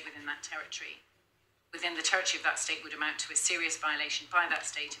a state within that territory, within the territory of that state would amount to a serious violation by that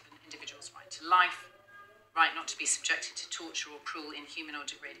state of an individual's right to life, right not to be subjected to torture or cruel, inhuman or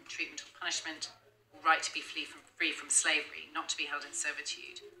degrading treatment or punishment, or right to be free from slavery, not to be held in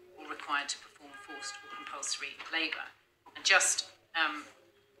servitude, or required to perform forced or compulsory labour. And just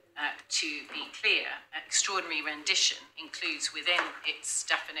to be clear, extraordinary rendition includes within its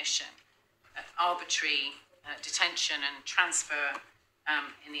definition arbitrary detention and transfer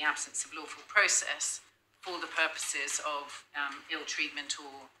in the absence of lawful process for the purposes of ill treatment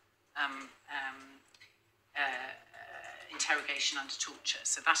or interrogation under torture.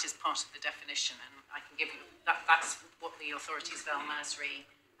 So that is part of the definition, and I can give you that's what the authorities Bel Masri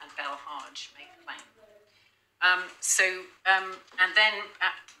and Bel Haj make claim. And then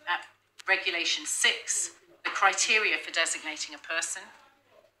at Regulation 6, the criteria for designating a person.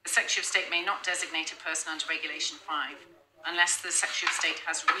 The Secretary of State may not designate a person under Regulation 5 unless the Secretary of State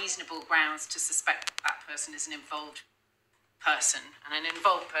has reasonable grounds to suspect that person is an involved person, and an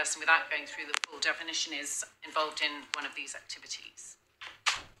involved person, without going through the full definition, is involved in one of these activities.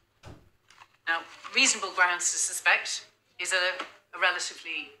 Now, reasonable grounds to suspect is a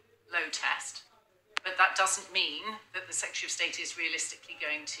relatively low test, but that doesn't mean that the Secretary of State is realistically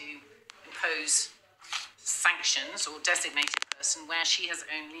going to impose sanctions or designate a person where he has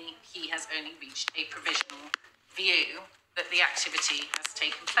only reached a provisional view that the activity has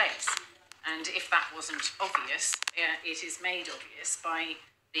taken place. And if that wasn't obvious, it is made obvious by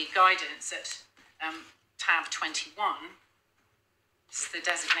the guidance at tab 21. This is the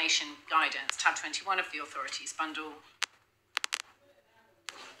designation guidance, tab 21 of the authorities bundle.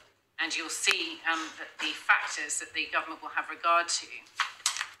 And you'll see that the factors that the government will have regard to.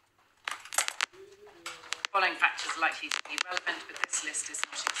 The following factors are likely to be relevant, but this list is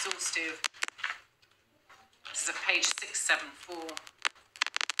not exhaustive. This is at page 674.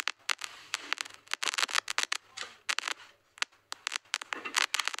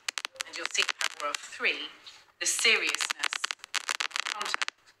 And you'll see paragraph 3, the seriousness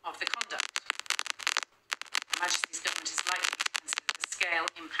of the conduct. Her Majesty's government is likely to consider the scale,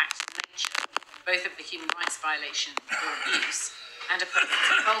 impact and nature both of the human rights violation or abuse and a person's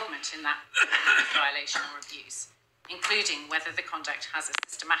involvement in that violation or abuse, including whether the conduct has a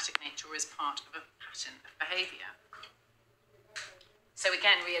systematic nature or is part of a pattern of behaviour. So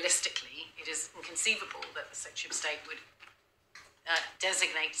again, realistically, it is inconceivable that the Secretary of State would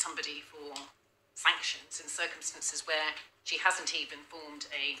designate somebody for sanctions in circumstances where she hasn't even formed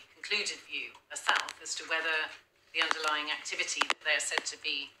a concluded view herself as to whether the underlying activity that there is said to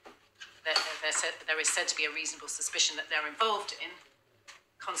be a reasonable suspicion that they're involved in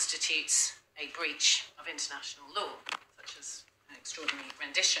constitutes a breach of international law, such as an extraordinary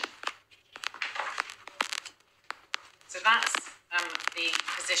rendition. So that's the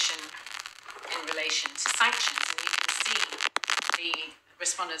position in relation to sanctions, and you can see the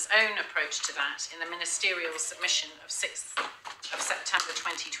respondent's own approach to that in the ministerial submission of 6th of September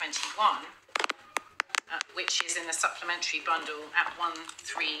 2021, which is in the supplementary bundle at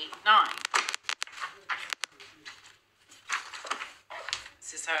 139.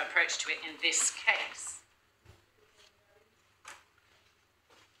 This is her approach to it in this case.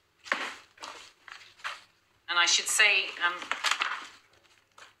 And I should say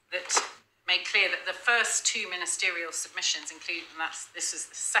that make clear that the first two ministerial submissions include, and this is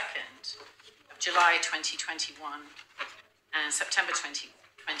the 2nd of July 2021 and September 2021,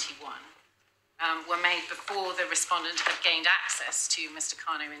 were made before the respondent had gained access to Mr.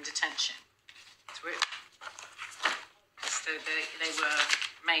 Kanu in detention. So they were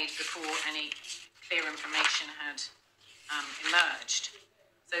made before any clear information had emerged.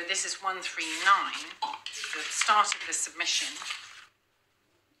 So this is 139, the start of the submission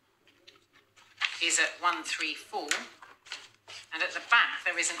is at 134, and at the back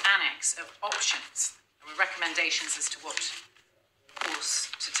there is an annex of options. There were recommendations as to what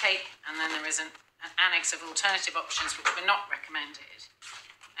course to take, and then there is an annex of alternative options which were not recommended.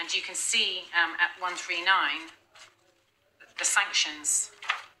 And you can see at 139 the sanctions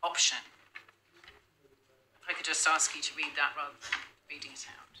option. If I could just ask you to read that rather than reading it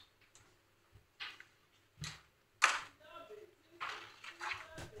out.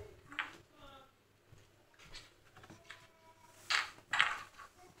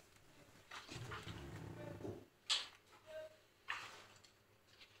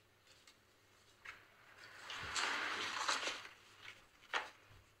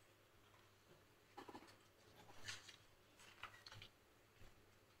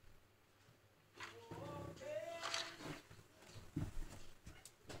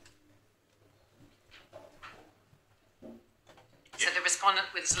 So the respondent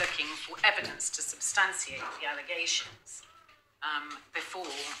was looking for evidence to substantiate the allegations before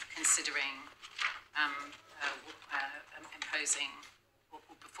considering imposing, or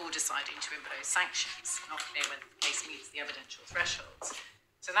before deciding to impose sanctions. Not clear whether the case meets the evidential thresholds.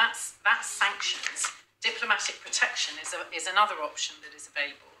 So that's sanctions. Diplomatic protection is another option that is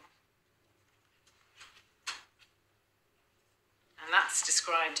available. And that's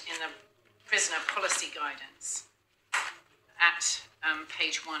described in the prisoner policy guidance at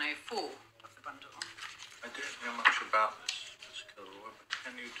page 104 of the bundle. I don't know much about this, Ms. Kilroy, but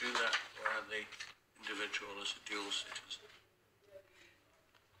can you do that where the individual is a dual citizen?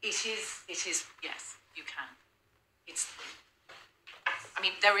 It is, yes, you can. I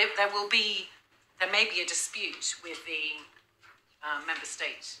mean, there may be a dispute with the member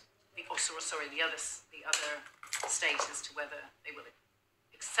state, the other state as to whether they will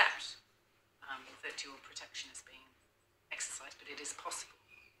accept that dual protection is being exercised, but it is possible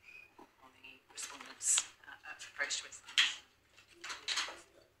on the respondent's approach to it.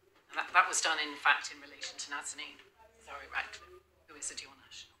 And that was done, in fact, in relation to Nazanin Zawi-Ratcliffe, who is a dual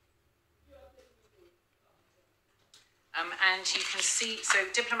national. And you can see, so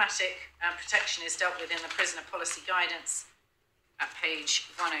diplomatic protection is dealt with in the prisoner policy guidance at page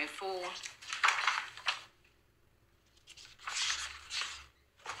 104.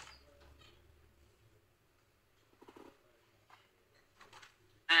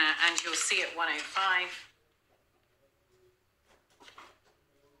 And you'll see at 105.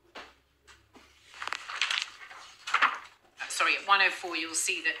 Sorry, at 104 104, you'll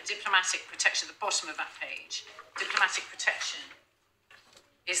see that diplomatic protection, at the bottom of that page, diplomatic protection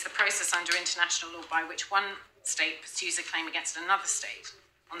is the process under international law by which one state pursues a claim against another state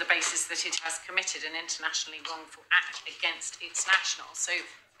on the basis that it has committed an internationally wrongful act against its nationals. So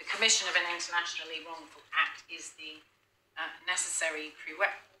the commission of an internationally wrongful act is the necessary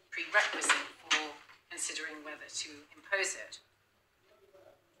prerequisite for considering whether to impose it.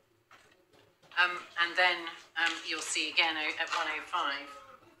 And then you'll see again at 105,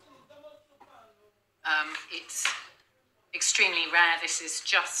 it's extremely rare. This is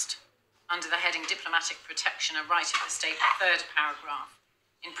just under the heading diplomatic protection, a right of the state, the third paragraph.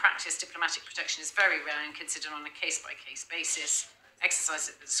 In practice, diplomatic protection is very rare and considered on a case-by-case basis, exercised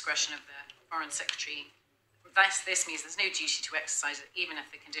at the discretion of the Foreign Secretary. This means there's no duty to exercise it, even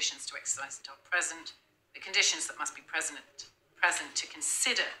if the conditions to exercise it are present. The conditions that must be present to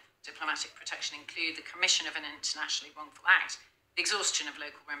consider diplomatic protection include the commission of an internationally wrongful act, the exhaustion of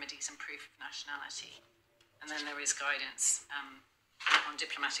local remedies and proof of nationality. And then there is guidance on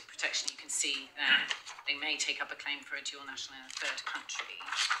diplomatic protection. You can see that they may take up a claim for a dual national in a third country.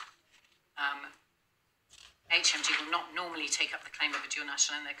 HMG will not normally take up the claim of a dual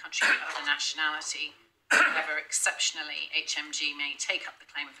national in their country of other nationality. However, exceptionally, HMG may take up the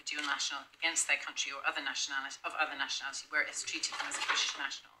claim of a dual national against their country or other nationality where it has treated them as British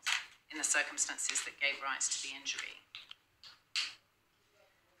nationals in the circumstances that gave rise to the injury.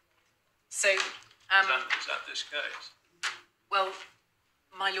 So, is that this case? well,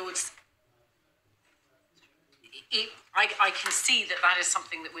 my lords, I can see that that is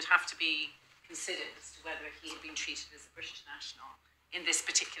something that would have to be considered as to whether he had been treated as a British national in this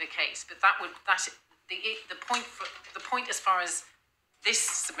particular case. But the point as far as this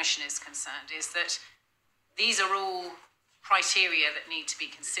submission is concerned is that these are all criteria that need to be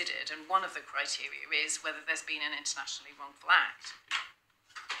considered, and one of the criteria is whether there's been an internationally wrongful act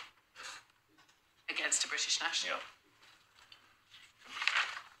against a British national. Yeah.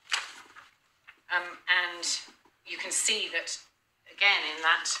 And you can see that, again, in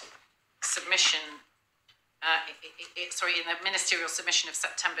that submission, in the ministerial submission of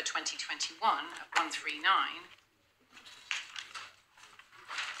September 2021 at 139,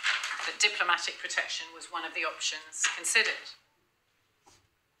 that diplomatic protection was one of the options considered.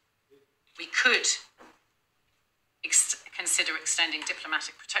 We could consider extending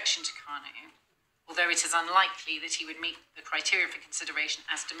diplomatic protection to Kanu, although it is unlikely that he would meet the criteria for consideration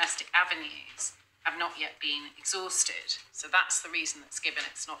as domestic avenues have not yet been exhausted. So that's the reason that's given.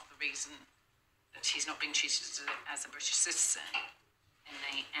 It's not the reason that he's not being treated as a British citizen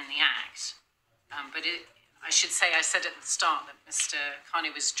in the Act. But I should say, I said at the start that Mr. Kanu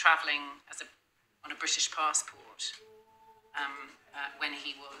was travelling on a British passport when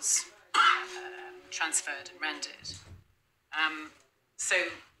he was transferred and rendered. So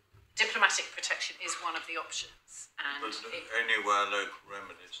diplomatic protection is one of the options. And but only where local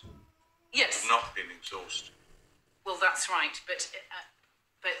remedies yes, have not been exhausted. well, that's right. But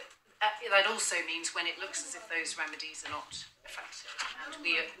that also means when it looks as if those remedies are not effective. And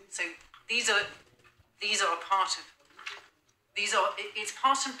it's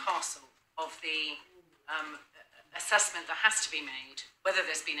part and parcel of the assessment that has to be made whether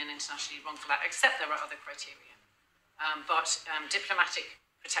there's been an internationally wrongful act, except there are other criteria. But diplomatic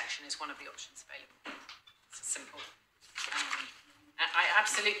protection is one of the options available. It's simple. I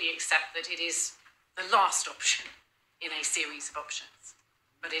absolutely accept that it is the last option in a series of options,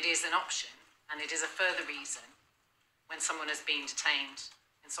 but it is an option, and it is a further reason when someone has been detained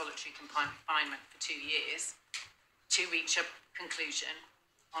in solitary confinement for 2 years to reach a conclusion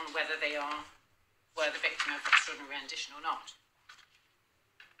on whether they were the victim of extraordinary rendition or not.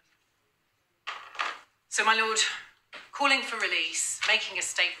 So, my lord, calling for release, making a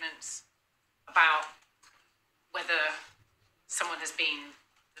statement about whether someone has been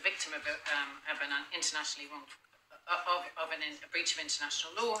the victim of an internationally wrongful, a breach of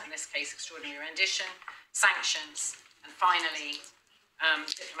international law, in this case extraordinary rendition, sanctions, and finally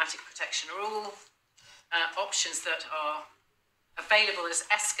diplomatic protection are all options that are available as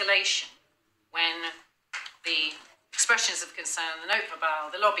escalation when the expressions of concern, the note verbal,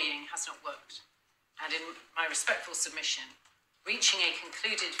 the lobbying has not worked. And in my respectful submission, reaching a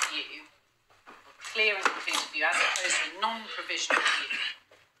concluded view, clear and concluded view, as opposed to a non-provisional view,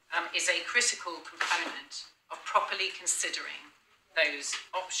 is a critical component of properly considering those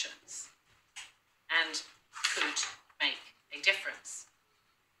options and could make a difference.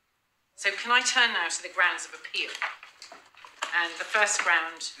 So can I turn now to the grounds of appeal? And the first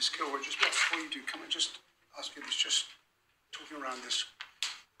ground... Ms. Kilroy, just yes. before you do, can I just ask you, just talking around this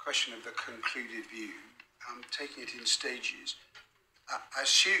question of the concluded view, taking it in stages, I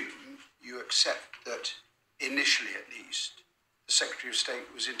assume you accept that initially, at least, the Secretary of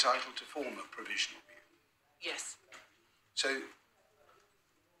State was entitled to form a provisional view. Yes. So,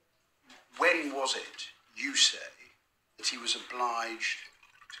 when was it, you say, that he was obliged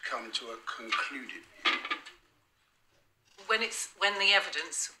to come to a concluded view? When the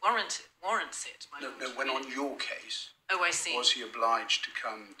evidence warrants it, my No, lord. when on your case, Oh, I see. was he obliged to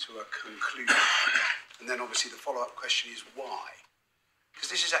come to a conclusion? And then obviously the follow-up question is why? Because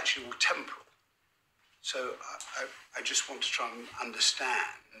this is actually all temporal. So I just want to try and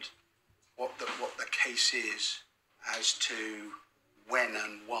understand what the case is as to when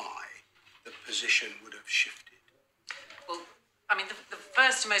and why the position would have shifted. Well, I mean, the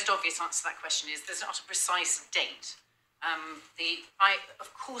first and most obvious answer to that question is there's not a precise date. I,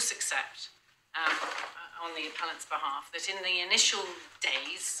 of course, accept on the appellant's behalf that in the initial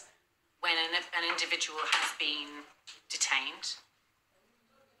days when an individual has been detained,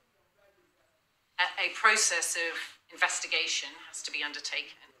 a process of investigation has to be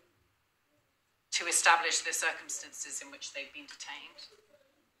undertaken to establish the circumstances in which they've been detained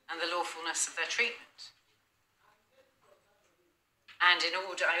and the lawfulness of their treatment. And in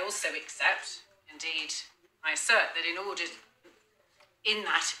order, I also accept, indeed, I assert that in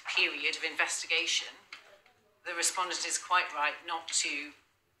that period of investigation, the respondent is quite right not to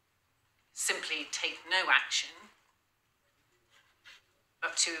simply take no action,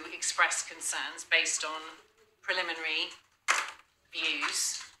 but to express concerns based on preliminary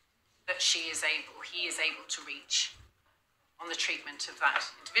views that he is able to reach on the treatment of that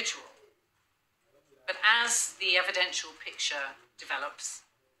individual. But as the evidential picture develops,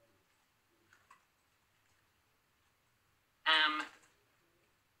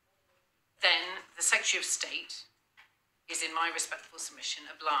 then the Secretary of State is, in my respectful submission,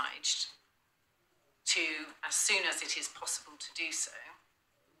 obliged to, as soon as it is possible to do so,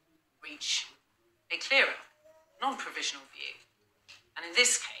 reach a clearer, non-provisional view. And in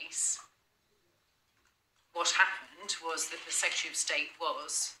this case, what happened was that the Secretary of State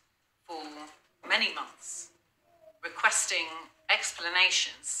was, for many months, requesting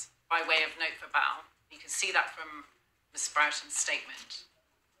explanations by way of note verbal. You can see that from Ms. Broughton's statement,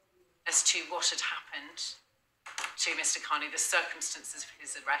 as to what had happened to Mr. Kanu, the circumstances of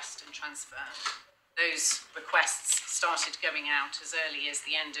his arrest and transfer. Those requests started going out as early as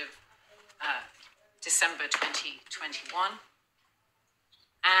the end of December 2021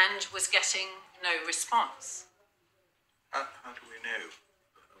 and was getting no response. How do we know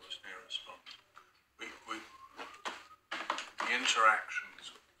that there was no response? The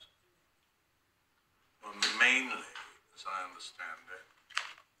interactions were mainly, as I understand it,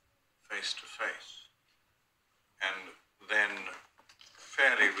 face to face, and then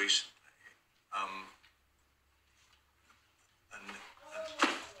fairly recently, a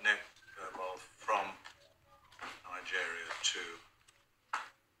note verbal from Nigeria to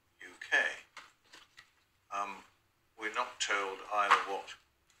UK. We're not told either what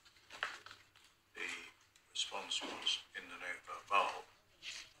the response was in the note verbal,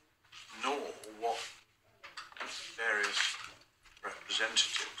 nor what various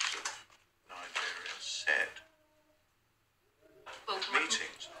representatives of Nigeria said. Well,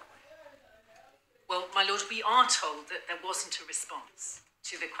 Meetings. Well, my lord, we are told that there wasn't a response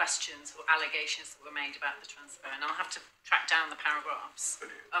to the questions or allegations that were made about the transfer, and I'll have to track down the paragraphs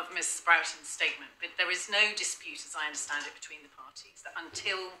of Ms. Broughton's statement, but there is no dispute, as I understand it, between the parties, that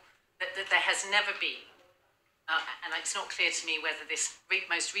that there has never been, and it's not clear to me whether this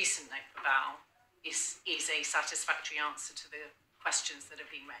most recent note verbal is a satisfactory answer to the questions that have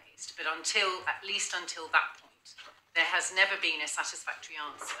been raised, but at least until that point, there has never been a satisfactory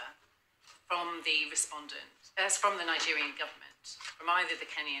answer from the respondent, from the Nigerian government, from either the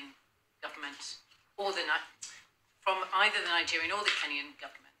Kenyan government or from either the Nigerian or the Kenyan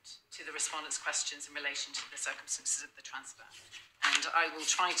government to the respondent's questions in relation to the circumstances of the transfer. And I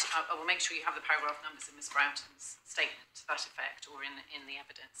will make sure you have the paragraph numbers in Ms. Broughton's statement to that effect or in the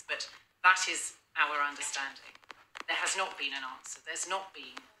evidence, but that is our understanding. There has not been an answer. There's not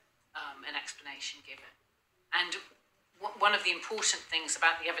been an explanation given. And one of the important things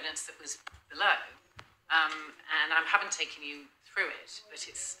about the evidence that was below, and I haven't taken you through it, but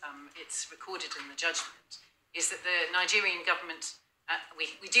it's recorded in the judgment, is that the Nigerian government,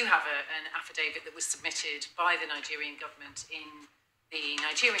 we do have an affidavit that was submitted by the Nigerian government in the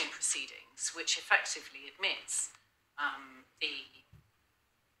Nigerian proceedings, which effectively admits the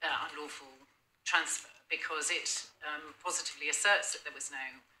unlawful transfer, because it positively asserts that there was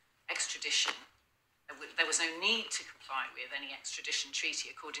no extradition. There was no need to comply with any extradition treaty,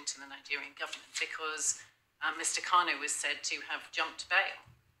 according to the Nigerian government, because Mr. Kanu was said to have jumped bail.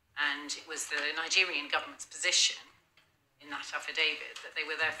 And it was the Nigerian government's position in that affidavit that they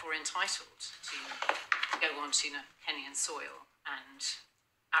were therefore entitled to go onto Kenyan soil and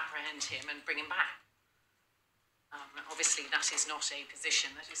apprehend him and bring him back. Obviously, that is not a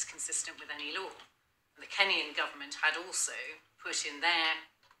position that is consistent with any law. The Kenyan government had also put in their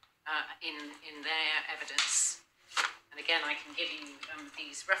evidence, and again, I can give you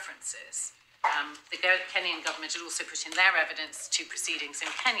these references. The Kenyan government had also put in their evidence to proceedings in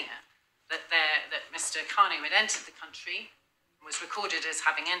Kenya that Mr. Kanu had entered the country and was recorded as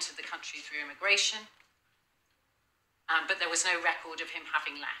having entered the country through immigration, but there was no record of him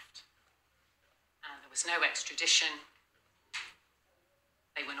having left. There was no extradition.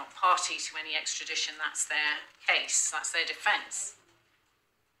 They were not party to any extradition. That's their case. That's their defence.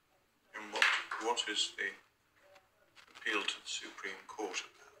 And what is the appeal to the Supreme Court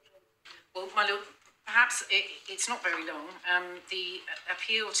about? Well, my lord, perhaps it's not very long. The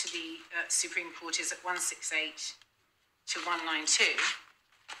appeal to the Supreme Court is at 168 to 192.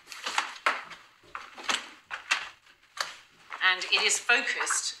 And it is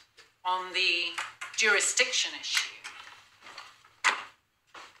focused on the jurisdiction issue.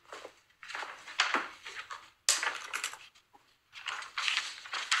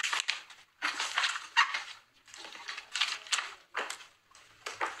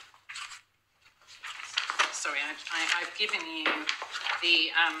 Sorry, I've given you the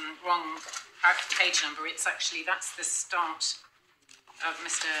wrong page number. It's actually, that's the start of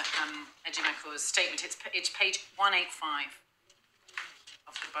Mr. Ejimako's statement. It's page 185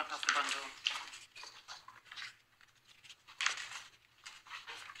 of the bundle.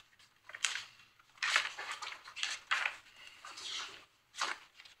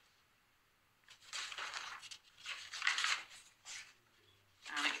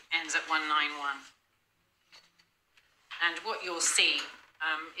 And it ends at 191. And what you'll see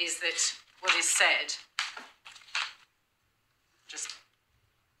is that what is said, just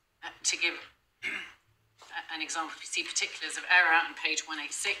to give an example, if you see particulars of error on page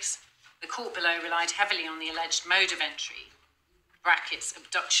 186, the court below relied heavily on the alleged mode of entry, brackets,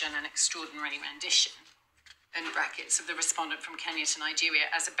 abduction and extraordinary rendition, and brackets, of the respondent from Kenya to Nigeria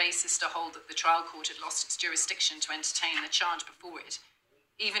as a basis to hold that the trial court had lost its jurisdiction to entertain the charge before it,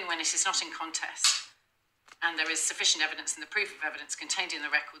 even when it is not in contest, and there is sufficient evidence in the proof of evidence contained in the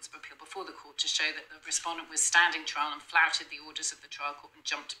records of appeal before the court to show that the respondent was standing trial and flouted the orders of the trial court and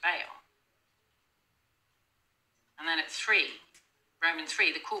jumped bail. And then at 3, Roman 3,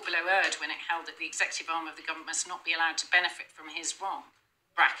 the court below erred when it held that the executive arm of the government must not be allowed to benefit from his wrong,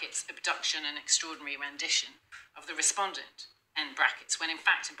 brackets, abduction and extraordinary rendition of the respondent, end brackets, when in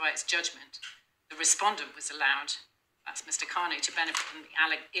fact and by its judgment, the respondent was allowed, that's Mr. Kanu, to benefit from the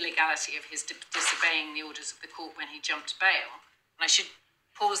illegality of his disobeying the orders of the court when he jumped bail. And I should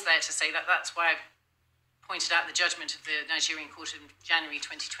pause there to say that that's why I've pointed out the judgment of the Nigerian court in January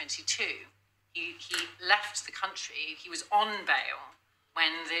 2022. He left the country, he was on bail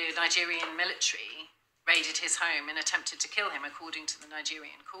when the Nigerian military raided his home and attempted to kill him, according to the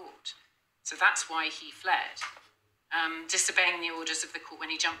Nigerian court. So that's why he fled. Disobeying the orders of the court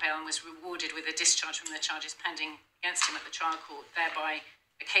when he jumped bail and was rewarded with a discharge from the charges pending against him at the trial court, thereby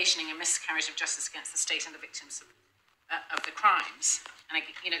occasioning a miscarriage of justice against the state and the victims of the crimes. And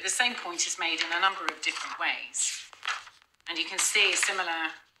the same point is made in a number of different ways. And you can see a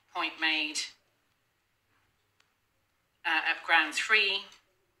similar point made at ground 3.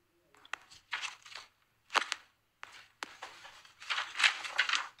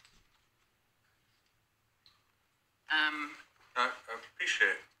 I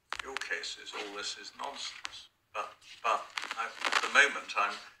appreciate your cases. All this is nonsense, but at the moment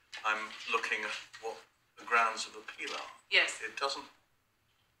I'm looking at what the grounds of appeal are. Yes. It doesn't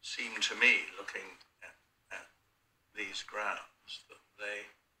seem to me, looking at these grounds, that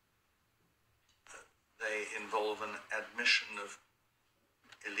they involve an admission of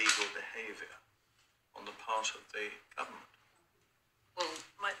illegal behaviour on the part of the government. Well,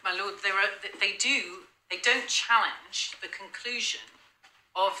 my lord, they don't challenge the conclusion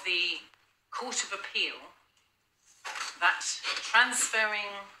of the Court of Appeal that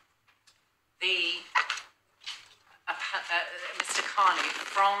transferring the Mr. Kanu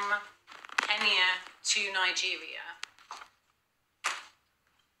from Kenya to Nigeria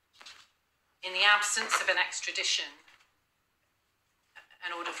in the absence of an extradition,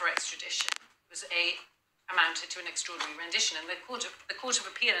 an order for extradition, was amounted to an extraordinary rendition. And the Court of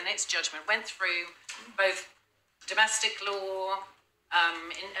Appeal in its judgment went through both domestic law,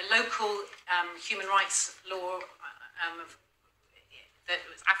 local human rights law that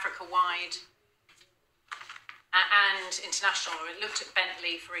was Africa-wide, and international law. It looked at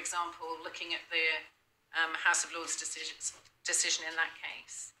Bentley, for example, looking at the House of Lords decision in that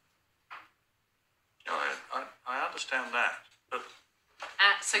case. No, I understand that, but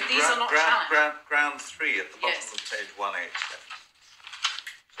so these are not challenged. Ground 3 at the bottom Yes. of page 187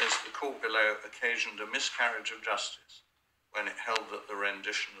 says the court below occasioned a miscarriage of justice when it held that the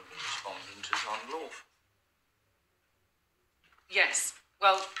rendition of the respondent is unlawful. Yes.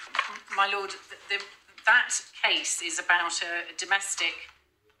 Well, my lord, that case is about a domestic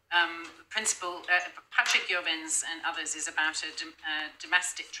principle. Patrick Jovins and others is about a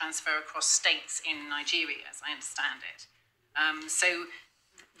domestic transfer across states in Nigeria, as I understand it. So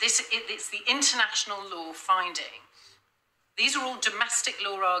it's the international law finding. These are all domestic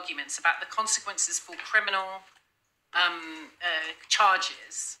law arguments about the consequences for criminal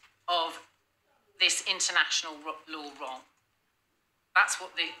charges of this international law wrong. That's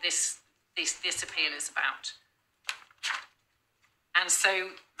what this appeal is about. And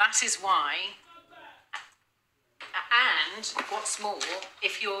so that is why, and what's more,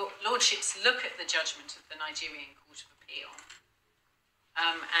 if your lordships look at the judgment of the Nigerian Court of Appeal,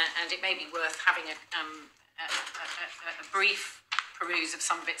 and it may be worth having a brief peruse of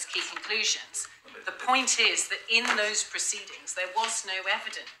some of its key conclusions, the point is that in those proceedings there was no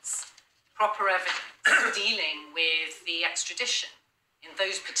evidence, proper evidence, dealing with the extradition in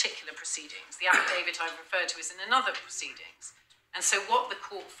those particular proceedings. The affidavit I've referred to is in another proceedings. And so what the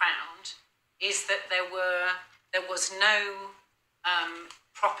court found is that there was no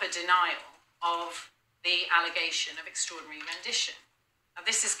proper denial of the allegation of extraordinary rendition. Now,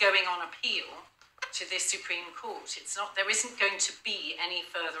 this is going on appeal to the Supreme Court. There isn't going to be any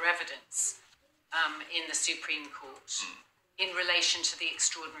further evidence in the Supreme Court in relation to the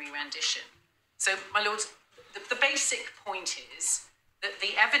extraordinary rendition. So, my lords, the basic point is that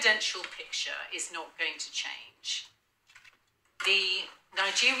the evidential picture is not going to change. The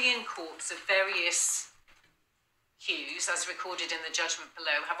Nigerian courts of various hues, as recorded in the judgment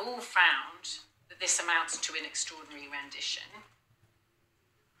below, have all found that this amounts to an extraordinary rendition.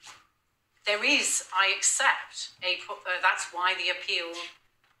 There is, I accept, that's why the appeal,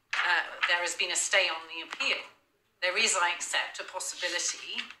 there has been a stay on the appeal. There is, I accept, a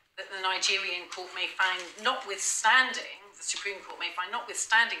possibility that the Nigerian court may find, notwithstanding, the Supreme Court may find,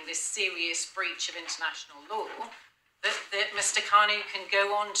 notwithstanding this serious breach of international law, that Mr. Kanu can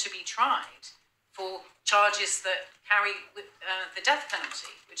go on to be tried for charges that carry the death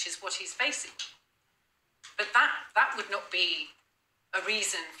penalty, which is what he's facing. But that would not be a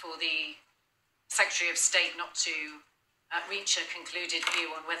reason for the Secretary of State not to reach a concluded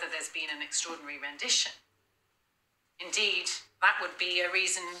view on whether there's been an extraordinary rendition. Indeed, that would be a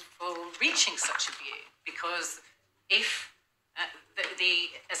reason for reaching such a view, because if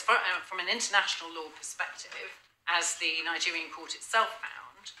from an international law perspective, as the Nigerian court itself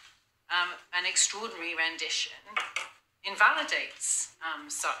found, an extraordinary rendition invalidates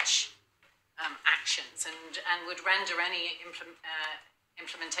such actions and would render any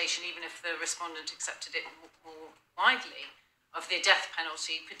implementation, even if the respondent accepted it more widely, of the death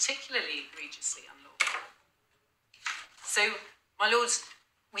penalty particularly egregiously unlawful. So, my lords,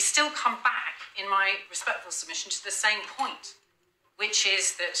 we still come back in my respectful submission to the same point, which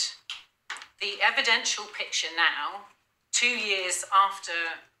is that the evidential picture now, 2 years after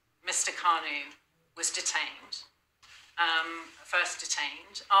Mr. Kanu was detained, first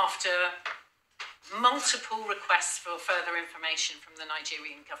detained, after multiple requests for further information from the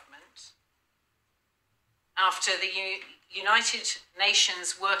Nigerian government, after the United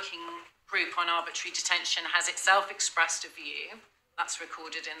Nations Working Group on Arbitrary Detention has itself expressed a view, that's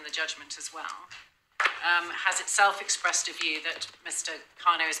recorded in the judgment as well, has itself expressed a view that Mr.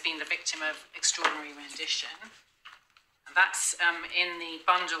 Kanu has been the victim of extraordinary rendition. And that's in the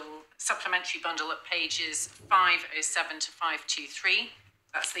supplementary bundle at pages 507 to 523.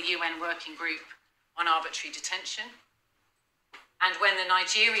 That's the UN Working Group on Arbitrary Detention. And when the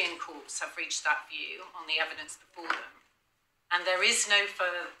Nigerian courts have reached that view on the evidence before them, and there is no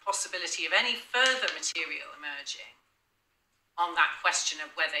further possibility of any further material emerging on that question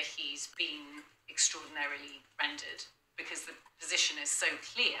of whether he's been extraordinarily rendered, because the position is so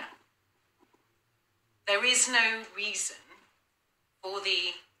clear, there is no reason for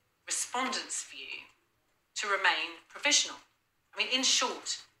the respondent's view to remain provisional. I mean, in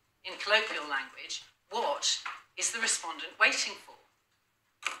short, in colloquial language, what is the respondent waiting for?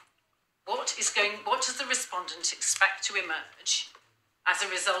 What does the respondent expect to emerge as a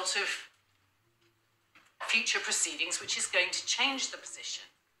result of future proceedings, which is going to change the position?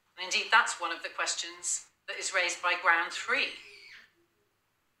 And indeed, that's one of the questions that is raised by Ground 3.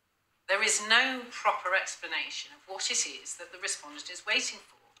 there is no proper explanation of what it is that the respondent is waiting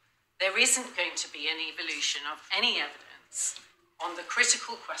for. There isn't going to be an evolution of any evidence on the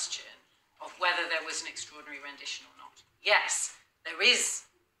critical question of whether there was an extraordinary rendition or not. Yes, there is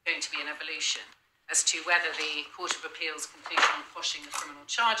going to be an evolution as to whether the Court of Appeal's conclusion on quashing the criminal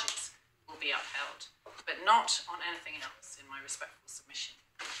charges will be upheld, but not on anything else, in my respectful submission.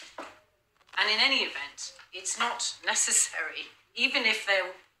 And in any event, it's not necessary, even if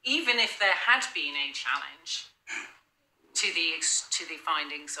there had been a challenge to the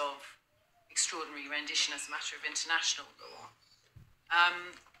findings of extraordinary rendition as a matter of international law,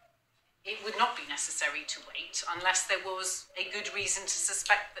 it would not be necessary to wait unless there was a good reason to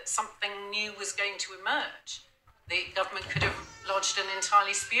suspect that something new was going to emerge. The government could have lodged an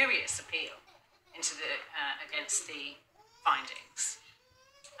entirely spurious appeal against the findings.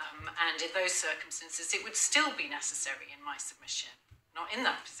 And in those circumstances, it would still be necessary, in my submission, not in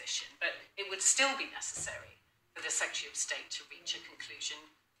that position, but it would still be necessary for the Secretary of State to reach a conclusion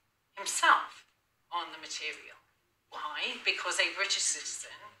himself on the material. Why? Because a British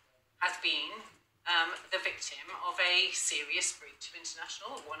citizen has been the victim of a serious breach of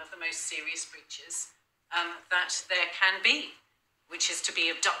international law, one of the most serious breaches that there can be, which is to be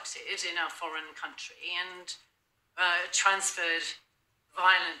abducted in a foreign country and transferred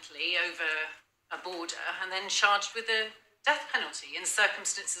violently over a border and then charged with a death penalty in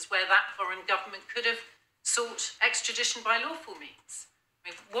circumstances where that foreign government could have sought extradition by lawful means. I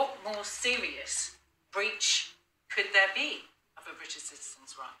mean, what more serious breach could there be of a British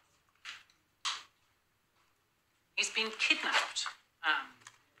citizen's rights? He's been kidnapped.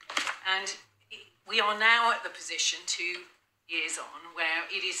 And we are now at the position 2 years on where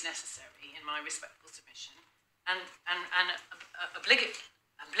it is necessary, in my respectful submission, and obligatory,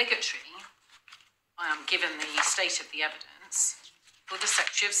 given the state of the evidence, for the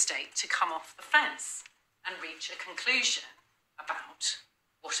Secretary of State to come off the fence and reach a conclusion about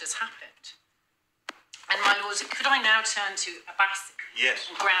what has happened. And my lords, could I now turn to Abbasi? Yes.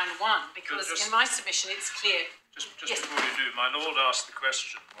 Ground one, because in my submission it's clear. Just yes. Before you do, my lord asked the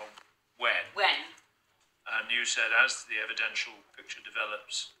question, well, when? When? And you said, as the evidential picture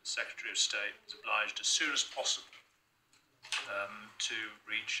develops, the Secretary of State is obliged as soon as possible to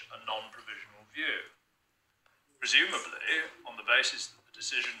reach a non-provisional view. Presumably, on the basis that the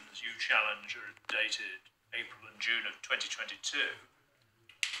decisions you challenge are dated April and June of 2022,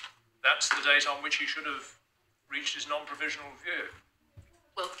 that's the date on which he should have reached his non-provisional view.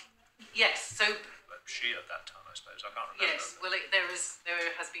 Well, yes, so... But she at that time, I suppose, I can't remember. Yes, well, there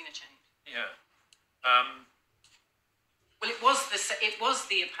has been a change. Yeah. Well, it was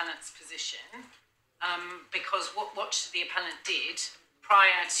the appellant's position, because what the appellant did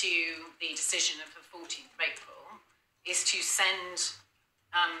prior to the decision of the 14th of April is to send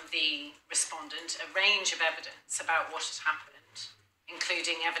the respondent a range of evidence about what had happened,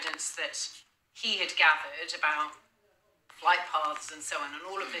 including evidence that he had gathered about flight paths and so on. And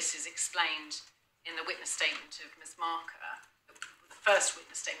all of this is explained in the witness statement of Ms. Marker, the first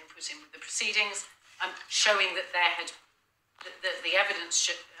witness statement put in with the proceedings, showing that the evidence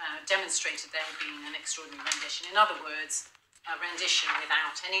demonstrated there had been an extraordinary rendition. In other words, a rendition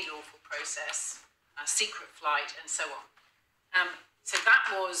without any lawful process, a secret flight, and so on. So that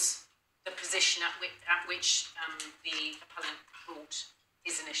was the position at which the appellant brought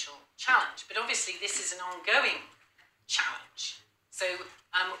his initial challenge. But obviously this is an ongoing challenge. So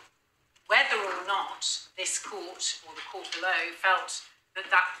whether or not this court or the court below felt that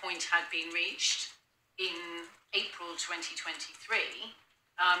that point had been reached in April 2023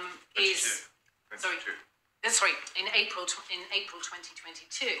 in April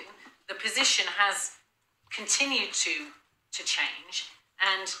 2022, the position has continued to change,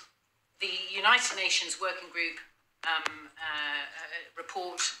 and the United Nations Working Group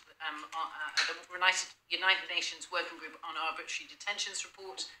report, the United Nations Working Group on Arbitrary Detentions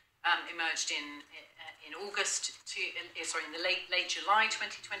report emerged in August, in the late July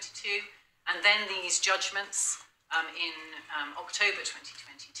 2022, and then these judgments in October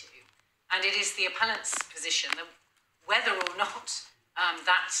 2022. And it is the appellant's position that whether or not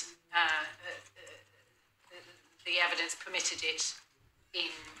the evidence permitted it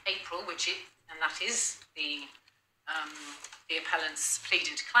in April, and that is the appellant's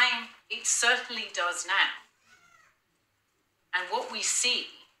pleaded claim, it certainly does now. And what we see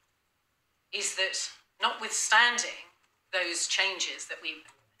is that, notwithstanding those changes that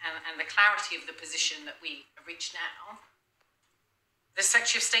and the clarity of the position that we have reached now, the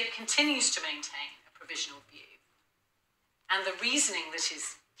Secretary of State continues to maintain a provisional view. And the reasoning that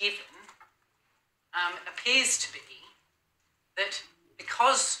is given appears to be that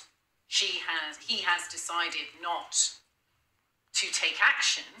because he has decided not to take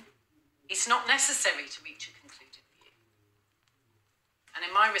action, it's not necessary to reach a concluded view. And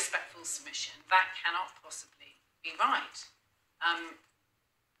in my respectful submission, that cannot possibly be right.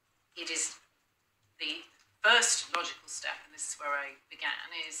 It is the first logical step, and this is where I began,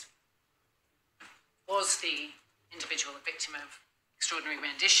 was the individual a victim of extraordinary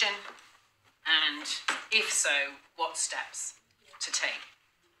rendition? And if so, what steps to take?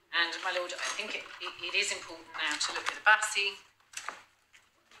 And my lord, I think it is important now to look at Abbasi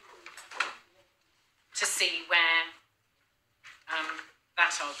to see where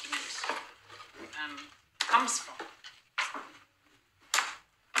that argument comes from.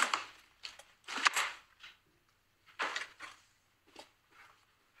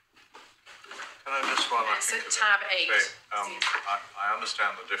 Can I just, while So tab 8. say, I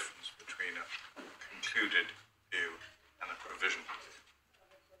understand the difference between a concluded view and a provisional view.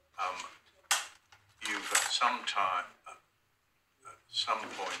 You've at some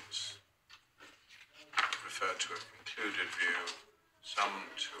points referred to a concluded view, some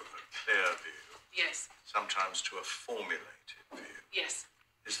to a clear view. Yes. Sometimes to a formulated view. Yes.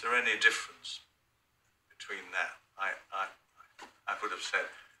 Is there any difference between that? I would have said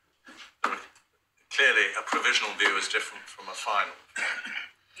clearly a provisional view is different from a final view.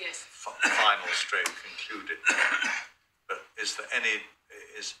 Yes. Final straight concluded. But is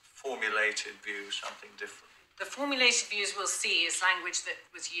formulated view something different? The formulated views we'll see is language that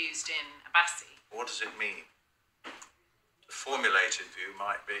was used in Abbasi. What does it mean? The formulated view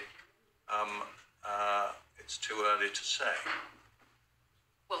might be it's too early to say.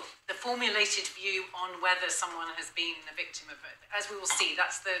 Well, the formulated view on whether someone has been the victim of it, as we will see,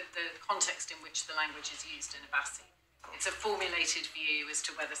 that's the context in which the language is used in Abbasi. It's a formulated view as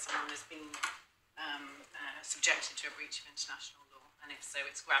to whether someone has been subjected to a breach of international law, and if so,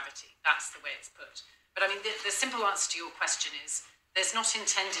 its gravity. That's the way it's put. But I mean, the simple answer to your question is there's not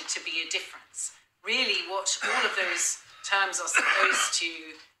intended to be a difference. Really, what all of those terms are supposed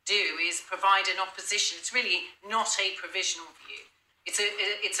to do is provide an opposition. It's really not a provisional view. It's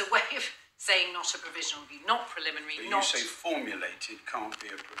a way of saying not a provisional view, not preliminary. But you say formulated can't be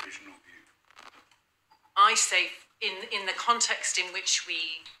a provisional view. I say in the context in which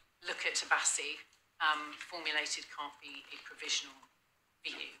we look at Abbasi, formulated can't be a provisional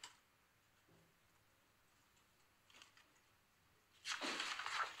view.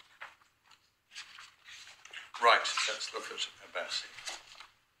 Right, let's look at Abbasi.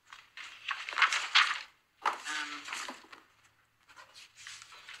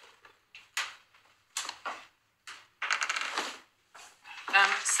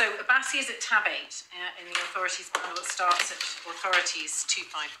 So Abbasi is at tab 8 in the authorities panel. It starts at authorities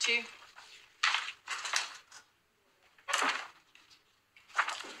 252.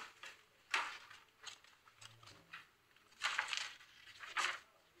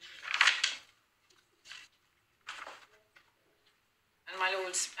 And my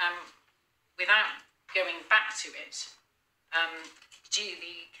lords, without going back to it,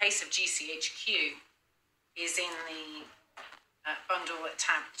 the case of GCHQ is in the bundle at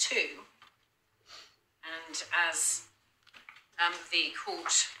tab 2, and as the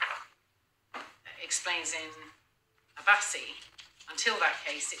court explains in Abbasi, until that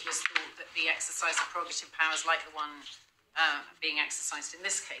case it was thought that the exercise of prerogative powers like the one being exercised in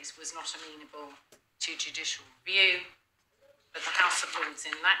this case was not amenable to judicial review, but the House of Lords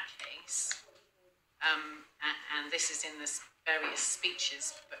in that case, and this is in the various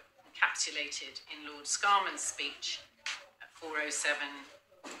speeches but encapsulated in Lord Scarman's speech,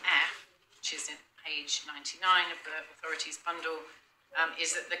 407F, which is in page 99 of the authorities bundle,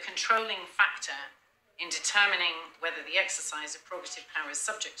 is that the controlling factor in determining whether the exercise of prerogative power is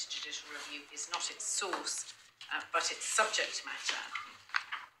subject to judicial review is not its source, but its subject matter.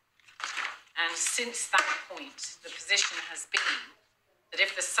 And since that point, the position has been that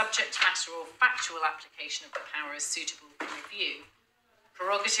if the subject matter or factual application of the power is suitable for review,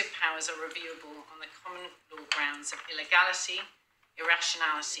 prerogative powers are reviewable on the common law grounds of illegality,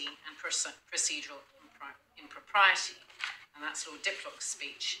 irrationality, and procedural impropriety. And that's Lord Diplock's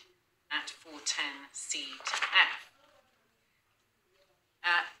speech at 410C to F.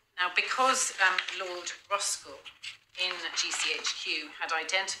 Now, because Lord Roskell in GCHQ had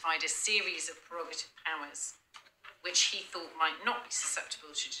identified a series of prerogative powers which he thought might not be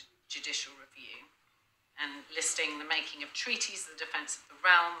susceptible to judicial review, and listing the making of treaties, the defence of the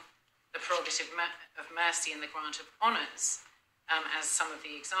realm, the prerogative of mercy, and the grant of honours as some of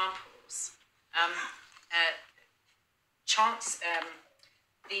the examples.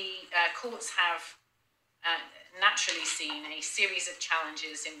 The courts have naturally seen a series of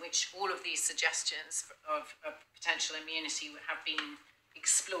challenges in which all of these suggestions of potential immunity have been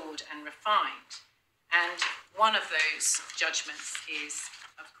explored and refined. And one of those judgments is,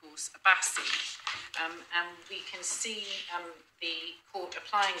 of course, Abbasi. And we can see the court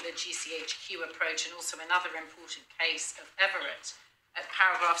applying the GCHQ approach, and also another important case of Everett at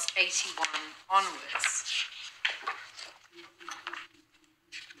paragraphs 81 onwards.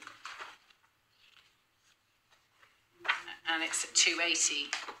 And it's at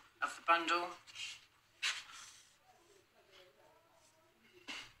 280 of the bundle.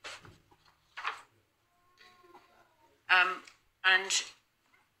 And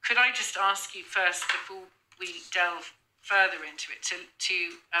could I just ask you first, before we delve further into it, to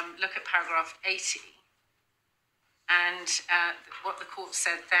look at paragraph 80 and what the court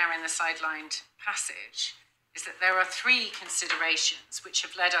said there in the sidelined passage is that there are three considerations which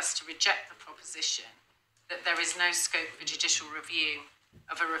have led us to reject the proposition that there is no scope for judicial review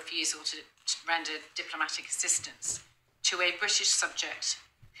of a refusal to render diplomatic assistance to a British subject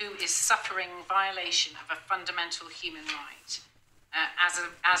who is suffering violation of a fundamental human right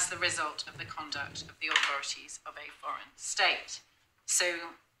as the result of the conduct of the authorities of a foreign state. So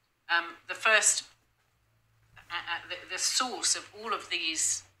the first, the source of all of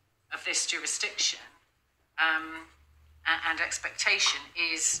this jurisdiction and expectation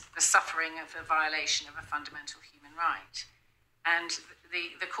is the suffering of a violation of a fundamental human right. And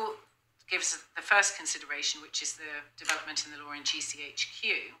the court gives the first consideration, which is the development in the law in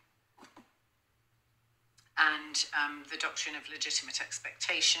GCHQ, and the doctrine of legitimate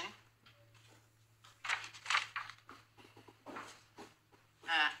expectation.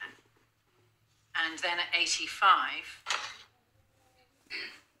 And then at 85,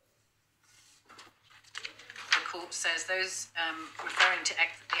 the court says those, referring to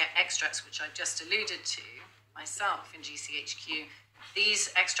the extracts which I've just alluded to myself in GCHQ,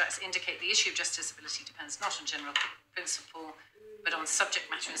 these extracts indicate the issue of justiciability depends not on general principle, but on subject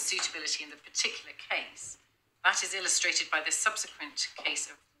matter and suitability in the particular case. That is illustrated by the subsequent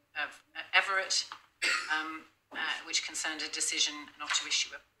case of Everett, which concerned a decision not to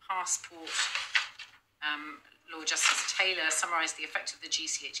issue a passport. Lord Justice Taylor summarised the effect of the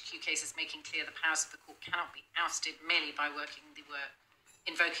GCHQ case as making clear the powers of the court cannot be ousted merely by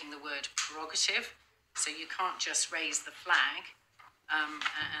invoking the word prerogative. So you can't just raise the flag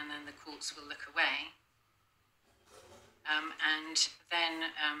and then the courts will look away. And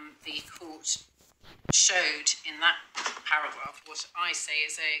then the court showed in that paragraph what I say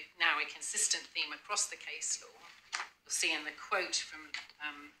is now a consistent theme across the case law. You'll see in the quote from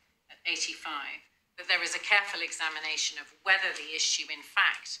 85 that there is a careful examination of whether the issue in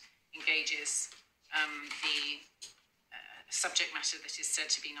fact engages the subject matter that is said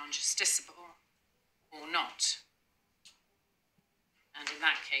to be non-justiciable or not. And in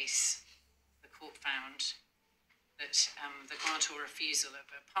that case, the court found that the grant or refusal of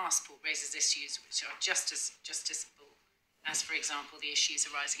a passport raises issues which are just as justiciable as, for example, the issues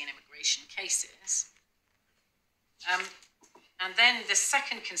arising in immigration cases. And then the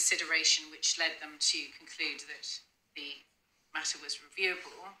second consideration which led them to conclude that the matter was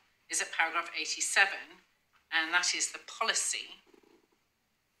reviewable is at paragraph 87, and that is the policy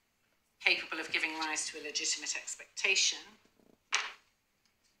capable of giving rise to a legitimate expectation.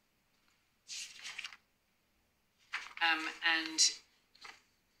 And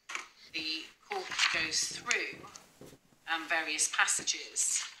the court goes through various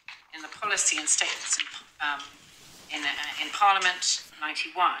passages in the policy and statements in Parliament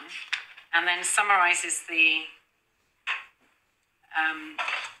 91, and then summarises the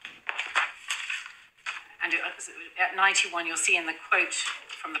and at 91 you'll see in the quote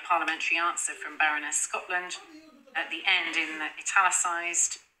from the parliamentary answer from Baroness Scotland at the end in the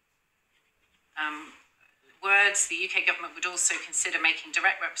italicised words, the UK government would also consider making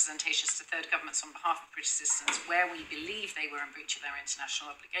direct representations to third governments on behalf of British citizens where we believe they were in breach of their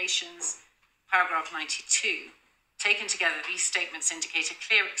international obligations. Paragraph 92. Taken together, these statements indicate a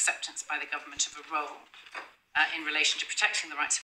clear acceptance by the government of a role in relation to protecting the rights of